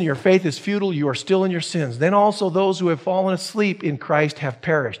not risen, your faith is futile, you are still in your sins. Then also those who have fallen asleep in Christ have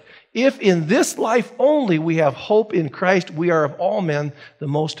perished. If in this life only we have hope in Christ, we are of all men the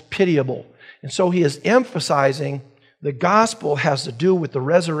most pitiable. And so he is emphasizing the gospel has to do with the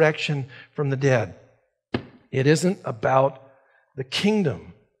resurrection from the dead. It isn't about the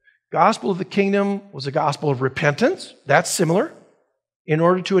kingdom. Gospel of the kingdom was a gospel of repentance. That's similar, in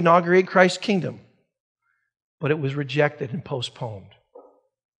order to inaugurate Christ's kingdom. But it was rejected and postponed.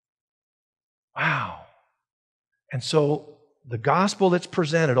 Wow. And so the gospel that's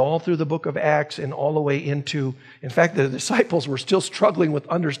presented all through the book of Acts and all the way into, in fact, the disciples were still struggling with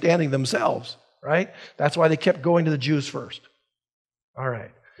understanding themselves, right? That's why they kept going to the Jews first. All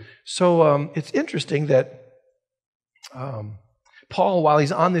right. So it's interesting that Paul, while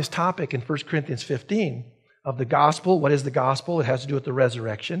he's on this topic in 1 Corinthians 15 of the gospel, what is the gospel? It has to do with the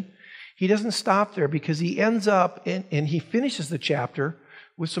resurrection. He doesn't stop there because he ends up and he finishes the chapter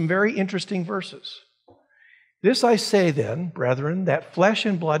with some very interesting verses. This I say then, brethren, that flesh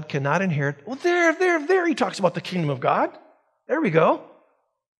and blood cannot inherit. Well, there, he talks about the kingdom of God. There we go.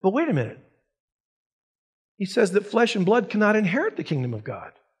 But wait a minute. He says that flesh and blood cannot inherit the kingdom of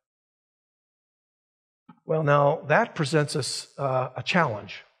God. Well, now, that presents us a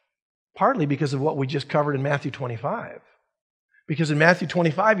challenge, partly because of what we just covered in Matthew 25. Because in Matthew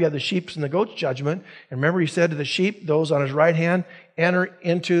 25, you have the sheep and the goats judgment. And remember, he said to the sheep, those on his right hand, enter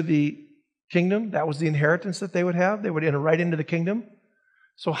into the kingdom. That was the inheritance that they would have. They would enter right into the kingdom.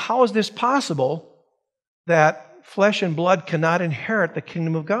 So how is this possible that flesh and blood cannot inherit the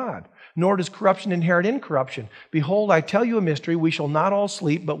kingdom of God? Nor does corruption inherit incorruption. Behold, I tell you a mystery. We shall not all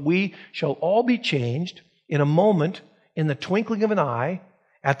sleep, but we shall all be changed in a moment, in the twinkling of an eye,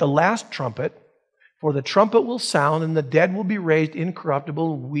 at the last trumpet. For the trumpet will sound, and the dead will be raised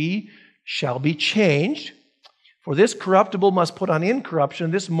incorruptible. We shall be changed. For this corruptible must put on incorruption,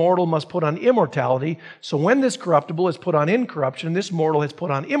 this mortal must put on immortality. So when this corruptible is put on incorruption, this mortal has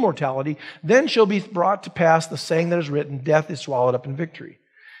put on immortality, then shall be brought to pass the saying that is written, death is swallowed up in victory.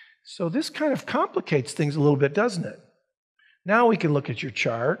 So this kind of complicates things a little bit, doesn't it? Now we can look at your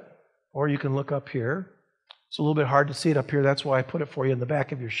chart, or you can look up here. It's a little bit hard to see it up here. That's why I put it for you in the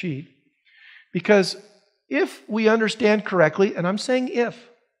back of your sheet. Because if we understand correctly, and I'm saying if,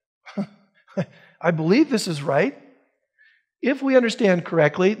 I believe this is right. If we understand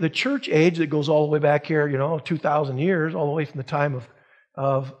correctly, the church age that goes all the way back here, 2,000 years, all the way from the time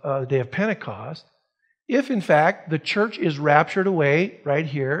of the day of Pentecost, if in fact the church is raptured away right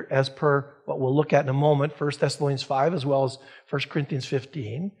here, as per what we'll look at in a moment, 1 Thessalonians 5 as well as 1 Corinthians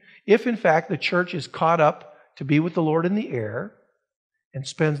 15, if in fact the church is caught up to be with the Lord in the air, and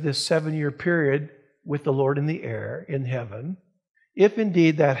spends this 7-year period with the Lord in the air, in heaven. If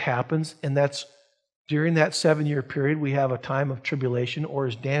indeed that happens, and that's during that 7-year period, we have a time of tribulation, or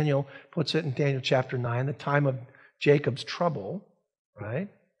as Daniel puts it in Daniel chapter 9, the time of Jacob's trouble, right?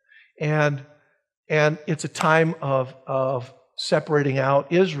 And it's a time of separating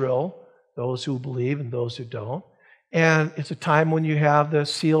out Israel, those who believe and those who don't. And it's a time when you have the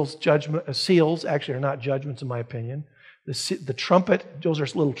seals, seals actually are not judgments in my opinion. The trumpet, those are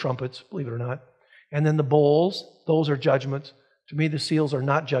little trumpets, believe it or not. And then the bowls, those are judgments. To me, the seals are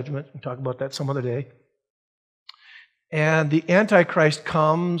not judgment. We'll talk about that some other day. And the Antichrist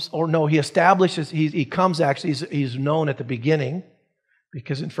comes, or no, he establishes, he comes actually, he's known at the beginning,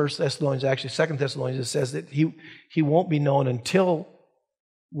 because in 1 Thessalonians, actually 2 Thessalonians, it says that he won't be known until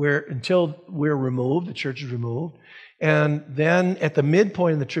we're removed, the church is removed. And then at the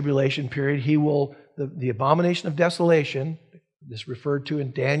midpoint of the tribulation period, he will, the abomination of desolation, this referred to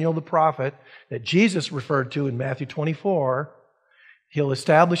in Daniel the prophet, that Jesus referred to in Matthew 24, he'll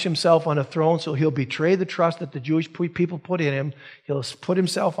establish himself on a throne, so he'll betray the trust that the Jewish people put in him. He'll put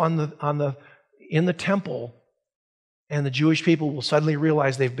himself in the temple, and the Jewish people will suddenly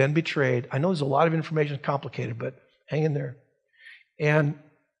realize they've been betrayed. I know there's a lot of information, it's complicated, but hang in there. And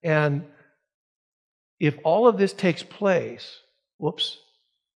if all of this takes place,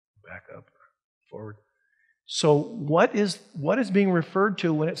 back up, forward. So what is being referred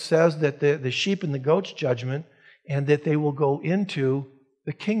to when it says that the sheep and the goats judgment, and that they will go into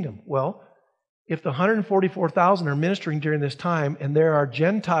the kingdom? Well, if the 144,000 are ministering during this time, and there are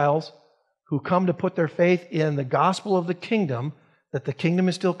Gentiles who come to put their faith in the gospel of the kingdom, that the kingdom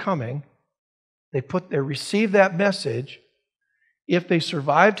is still coming, they receive that message. If they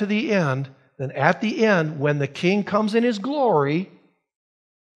survive to the end, then at the end, when the king comes in his glory,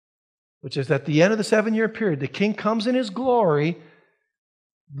 which is at the end of the 7-year period, the king comes in his glory,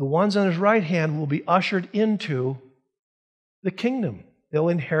 the ones on his right hand will be ushered into the kingdom. They'll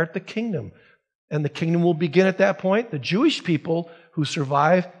inherit the kingdom. And the kingdom will begin at that point. The Jewish people who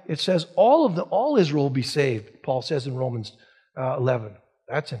survive, it says all Israel will be saved, Paul says in Romans 11.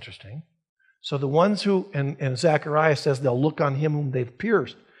 That's interesting. So the ones who, and Zechariah says they'll look on him whom they've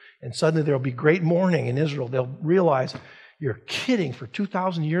pierced, and suddenly there'll be great mourning in Israel. They'll realize, you're kidding, for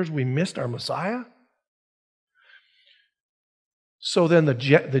 2,000 years we missed our Messiah? So then the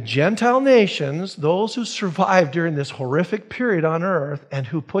Gentile nations, those who survived during this horrific period on earth and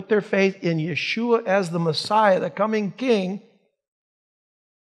who put their faith in Yeshua as the Messiah, the coming King,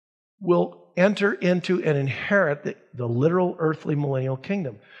 will enter into and inherit the literal earthly millennial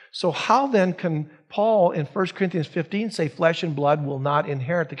kingdom. So how then can Paul in 1 Corinthians 15 say flesh and blood will not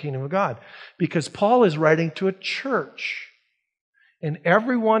inherit the kingdom of God? Because Paul is writing to a church. And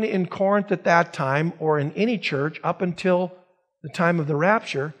everyone in Corinth at that time, or in any church up until the time of the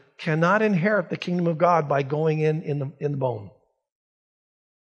rapture, cannot inherit the kingdom of God by going in the bone.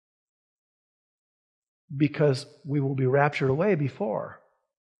 Because we will be raptured away before.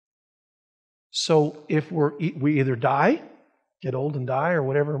 So if we either die, get old and die, or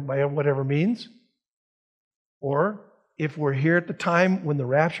whatever, by whatever means, or if we're here at the time when the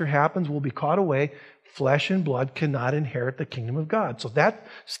rapture happens, we'll be caught away. Flesh and blood cannot inherit the kingdom of God. So that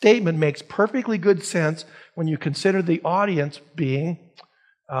statement makes perfectly good sense when you consider the audience being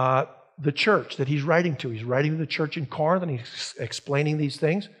the church that he's writing to. He's writing to the church in Corinth and he's explaining these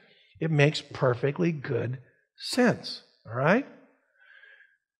things. It makes perfectly good sense. All right?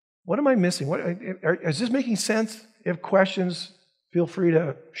 What am I missing? Is this making sense? If you have questions, feel free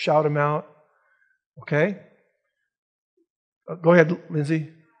to shout them out. Okay? Go ahead, Lindsay.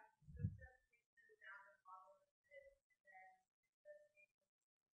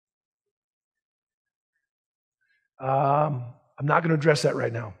 I'm not going to address that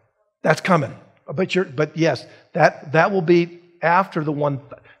right now. That's coming. But yes, that will be after the one.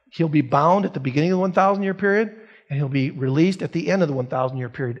 He'll be bound at the beginning of the 1,000-year period, and he'll be released at the end of the 1,000-year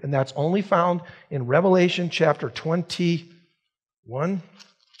period. And that's only found in Revelation chapter 21.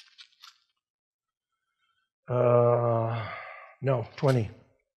 20.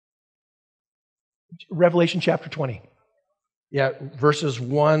 Revelation chapter 20. Yeah, verses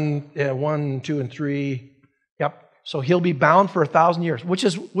 1, 2, and 3. Yep. So he'll be bound for 1,000 years, which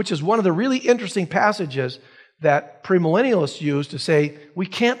is one of the really interesting passages that premillennialists use to say we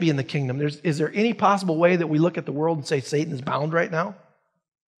can't be in the kingdom. Is there any possible way that we look at the world and say Satan is bound right now?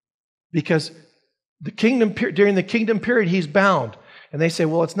 Because during the kingdom period, he's bound. And they say,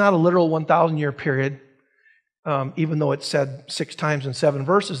 well, it's not a literal 1,000-year period, even though it's said 6 times in 7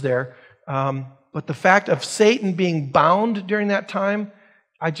 verses there. But the fact of Satan being bound during that time,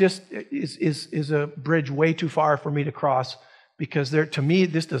 is a bridge way too far for me to cross, because to me,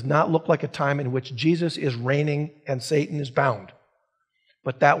 this does not look like a time in which Jesus is reigning and Satan is bound.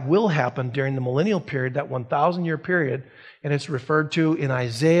 But that will happen during the millennial period, that 1,000-year period, and it's referred to in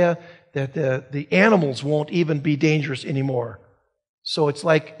Isaiah that the animals won't even be dangerous anymore. So it's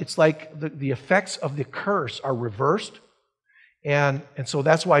like the effects of the curse are reversed. And so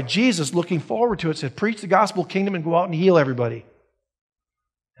that's why Jesus, looking forward to it, said, preach the gospel kingdom and go out and heal everybody.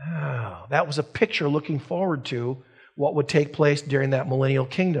 Oh, that was a picture looking forward to what would take place during that millennial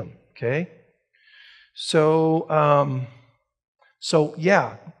kingdom. Okay? So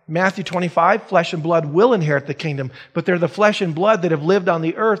yeah, Matthew 25, flesh and blood will inherit the kingdom, but they're the flesh and blood that have lived on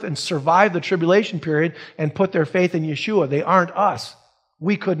the earth and survived the tribulation period and put their faith in Yeshua. They aren't us.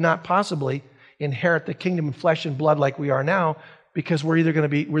 We could not possibly inherit the kingdom in flesh and blood like we are now, because we're either going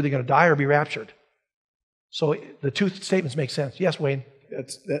to die or be raptured. So the two statements make sense. Yes, Wayne?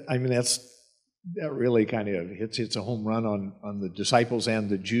 That really kind of hits a home run on the disciples and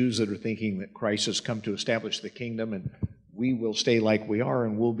the Jews that are thinking that Christ has come to establish the kingdom and we will stay like we are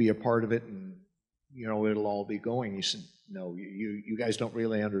and we'll be a part of it and, it'll all be going. He said, no, you guys don't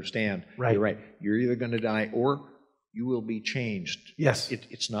really understand. Right. You're right. You're either going to die or you will be changed. Yes.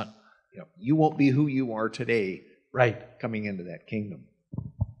 It's not, you won't be who you are today. Right. Coming into that kingdom.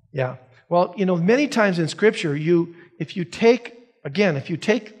 Yeah. Well, many times in Scripture, if you take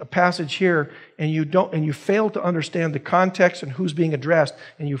a passage here and you fail to understand the context and who's being addressed,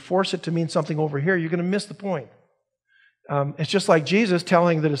 and you force it to mean something over here, you're going to miss the point. It's just like Jesus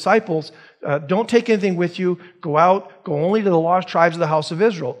telling the disciples, don't take anything with you, go only to the lost tribes of the house of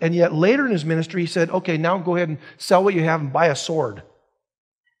Israel. And yet later in his ministry, he said, okay, now go ahead and sell what you have and buy a sword.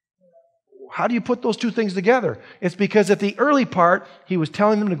 How do you put those two things together? It's because at the early part, he was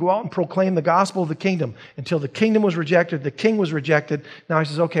telling them to go out and proclaim the gospel of the kingdom. Until the kingdom was rejected, the king was rejected. Now he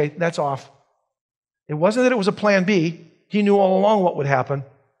says, okay, that's off. It wasn't that it was a plan B. He knew all along what would happen.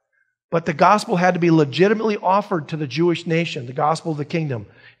 But the gospel had to be legitimately offered to the Jewish nation, the gospel of the kingdom,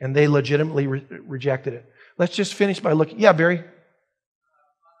 and they legitimately rejected it. Let's just finish by looking. Yeah, Barry?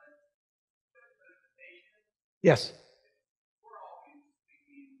 Yes.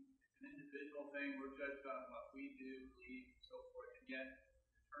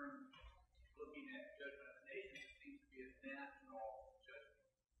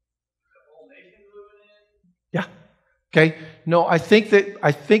 Yeah. Okay. No, I think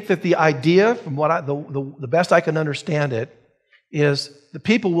that the idea, from what the best I can understand it, is the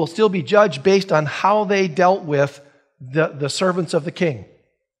people will still be judged based on how they dealt with the servants of the king.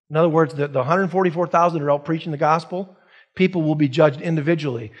 In other words, the 144,000 that are out preaching the gospel, people will be judged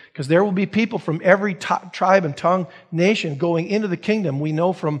individually, because there will be people from every tribe and tongue, nation going into the kingdom. We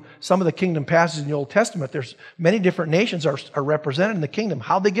know from some of the kingdom passages in the Old Testament, there's many different nations are represented in the kingdom.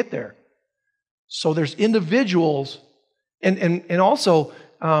 How'd they get there? So there's individuals, and also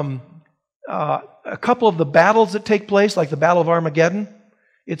a couple of the battles that take place, like the Battle of Armageddon,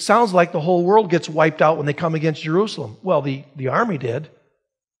 it sounds like the whole world gets wiped out when they come against Jerusalem. Well, the army did.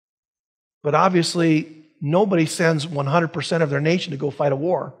 But obviously, nobody sends 100% of their nation to go fight a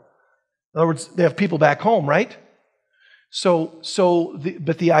war. In other words, they have people back home, right?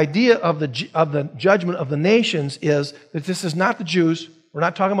 But the idea of the judgment of the nations is that this is not the Jews. We're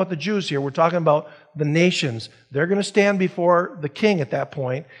not talking about the Jews here. We're talking about the nations. They're going to stand before the king at that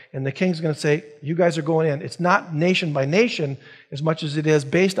point, and the king's going to say, you guys are going in. It's not nation by nation as much as it is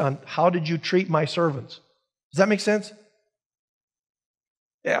based on how did you treat my servants. Does that make sense?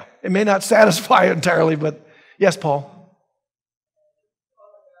 Yeah. It may not satisfy entirely, but yes, Paul.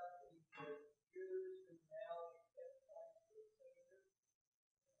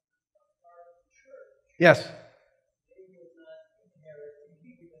 Yes.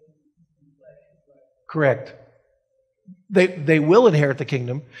 Correct. They will inherit the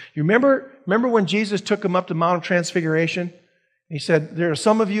kingdom. You remember when Jesus took them up to Mount of Transfiguration? He said, there are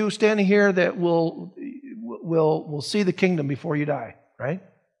some of you standing here that will see the kingdom before you die, right?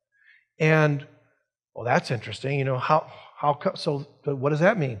 And, well, that's interesting. So what does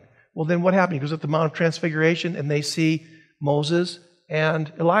that mean? Well, then what happened? He goes up to the Mount of Transfiguration and they see Moses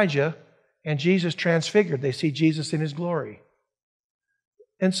and Elijah and Jesus transfigured. They see Jesus in his glory.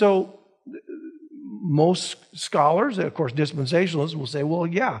 And so most scholars, of course dispensationalists, will say, well,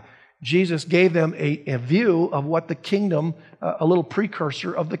 yeah, Jesus gave them a view of what the kingdom, a little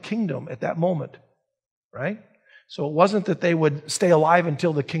precursor of the kingdom at that moment, right? So it wasn't that they would stay alive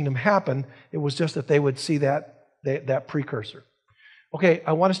until the kingdom happened. It was just that they would see that precursor. Okay,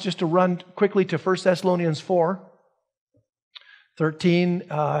 I want us just to run quickly to 1 Thessalonians 4, 13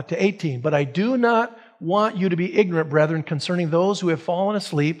 to 18. But I do not want you to be ignorant, brethren, concerning those who have fallen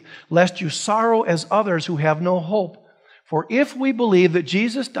asleep, lest you sorrow as others who have no hope. For if we believe that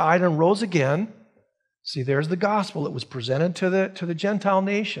Jesus died and rose again, see, there's the gospel that was presented to the Gentile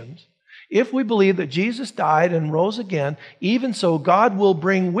nations. If we believe that Jesus died and rose again, even so God will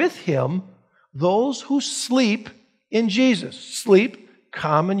bring with him those who sleep in Jesus. Sleep,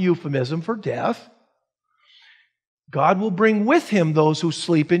 common euphemism for death. God will bring with him those who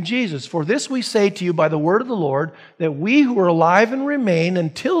sleep in Jesus. For this we say to you by the word of the Lord, that we who are alive and remain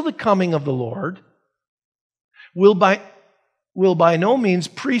until the coming of the Lord will by no means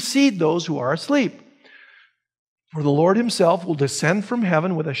precede those who are asleep. For the Lord himself will descend from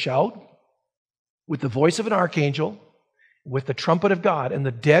heaven with a shout, with the voice of an archangel, with the trumpet of God, and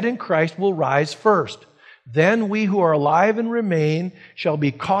the dead in Christ will rise first. Then we who are alive and remain shall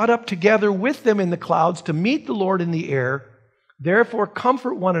be caught up together with them in the clouds to meet the Lord in the air. Therefore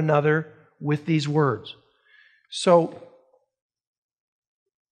comfort one another with these words. So,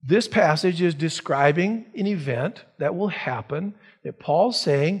 this passage is describing an event that will happen that Paul's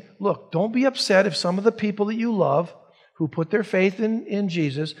saying, look, don't be upset if some of the people that you love who put their faith in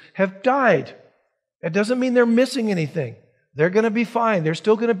Jesus have died. It doesn't mean they're missing anything. They're going to be fine. They're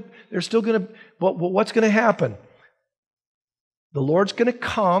still going to, but what's going to happen? The Lord's going to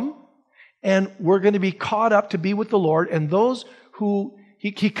come and we're going to be caught up to be with the Lord. And those who,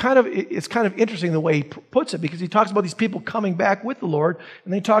 it's kind of interesting the way he puts it, because he talks about these people coming back with the Lord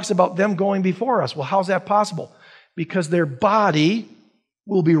and then he talks about them going before us. Well, how's that possible? Because their body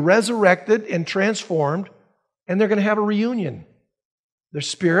will be resurrected and transformed and they're going to have a reunion. Their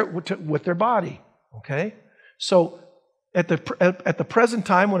spirit with their body. Okay? So, at the present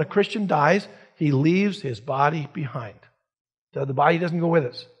time, when a Christian dies, he leaves his body behind. The body doesn't go with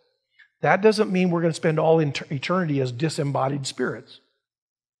us. That doesn't mean we're going to spend all eternity as disembodied spirits.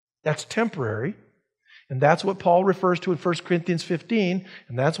 That's temporary. And that's what Paul refers to in 1 Corinthians 15.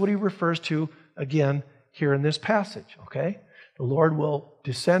 And that's what he refers to again here in this passage. Okay? The Lord will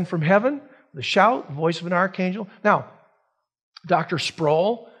descend from heaven, the shout, the voice of an archangel. Now, Dr.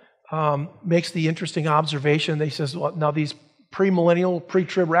 Sproul makes the interesting observation. He says, well, now these premillennial,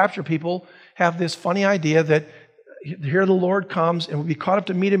 pre-trib rapture people have this funny idea that here the Lord comes and we'll be caught up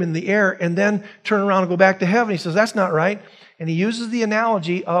to meet him in the air and then turn around and go back to heaven. He says, that's not right. And he uses the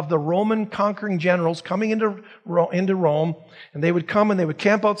analogy of the Roman conquering generals coming into Rome, and they would come and they would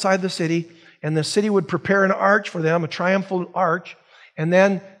camp outside the city, and the city would prepare an arch for them, a triumphal arch, and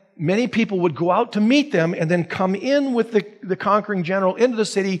then many people would go out to meet them and then come in with the conquering general into the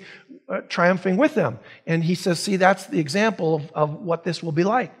city, triumphing with them. And he says, see, that's the example of what this will be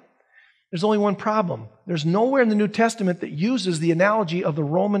like. There's only one problem. There's nowhere in the New Testament that uses the analogy of the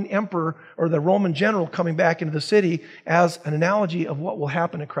Roman emperor or the Roman general coming back into the city as an analogy of what will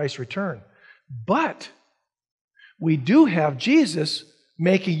happen at Christ's return. But we do have Jesus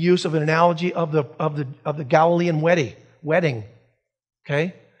making use of an analogy of the Galilean wedding.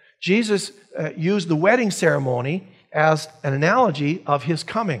 Okay? Jesus used the wedding ceremony as an analogy of his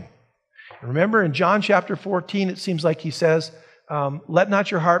coming. Remember in John chapter 14, it seems like he says, let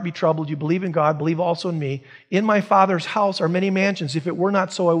not your heart be troubled. You believe in God, believe also in me. In my Father's house are many mansions. If it were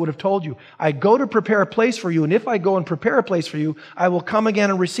not so, I would have told you. I go to prepare a place for you, and if I go and prepare a place for you, I will come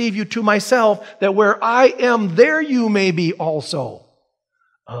again and receive you to myself, that where I am, there you may be also.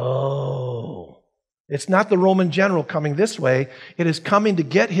 Oh. It's not the Roman general coming this way. It is coming to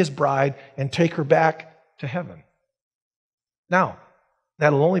get his bride and take her back to heaven. Now,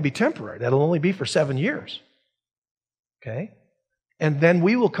 that'll only be temporary. That'll only be for 7 years. Okay? And then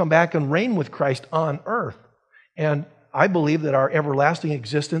we will come back and reign with Christ on earth. And I believe that our everlasting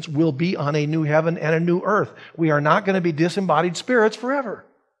existence will be on a new heaven and a new earth. We are not going to be disembodied spirits forever.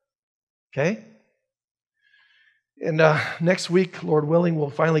 Okay? And next week, Lord willing, we'll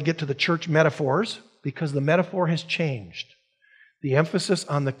finally get to the church metaphors, because the metaphor has changed. The emphasis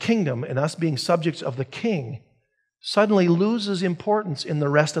on the kingdom and us being subjects of the king suddenly loses importance in the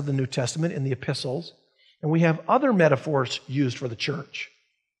rest of the New Testament, in the epistles. And we have other metaphors used for the church,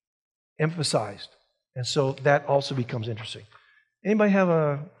 emphasized. And so that also becomes interesting. Anybody have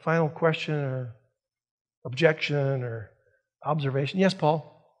a final question or objection or observation? Yes, Paul?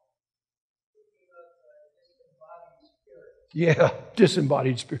 Yeah,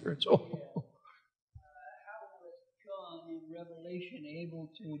 disembodied spirits. Oh. How was John in Revelation able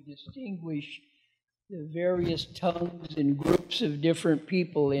to distinguish the various tongues and groups of different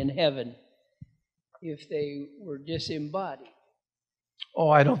people in heaven if they were disembodied? Oh,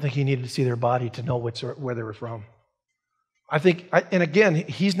 I don't think he needed to see their body to know where they were from. I think, and again,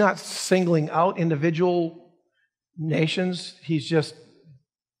 he's not singling out individual nations. He's just...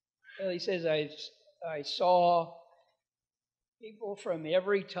 Well, he says, I saw people from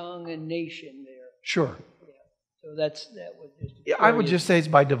every tongue and nation there. Sure. Yeah. So that was just. Yeah, I would just say it's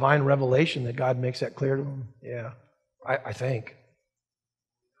by divine revelation that God makes that clear to them. Yeah, I think.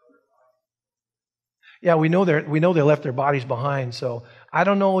 Yeah, we know they left their bodies behind. So I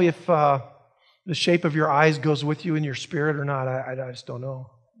don't know if the shape of your eyes goes with you in your spirit or not. I just don't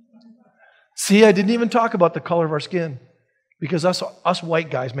know. See, I didn't even talk about the color of our skin, because us white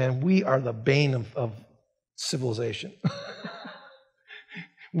guys, man, we are the bane of civilization.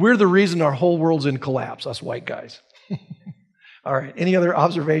 We're the reason our whole world's in collapse, us white guys. All right, any other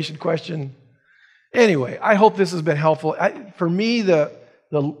observation, question? Anyway, I hope this has been helpful. For me, the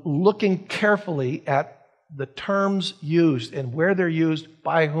looking carefully at the terms used and where they're used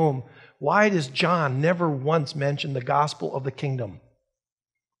by whom. Why does John never once mention the gospel of the kingdom?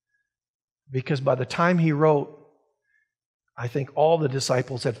 Because by the time he wrote, I think all the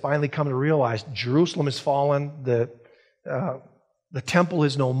disciples had finally come to realize Jerusalem is fallen, the temple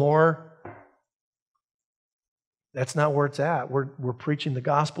is no more. That's not where it's at. We're preaching the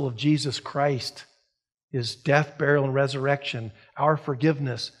gospel of Jesus Christ, His death, burial, and resurrection, our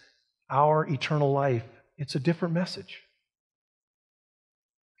forgiveness, our eternal life. It's a different message.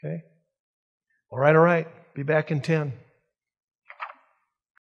 Okay? All right. Be back in 10.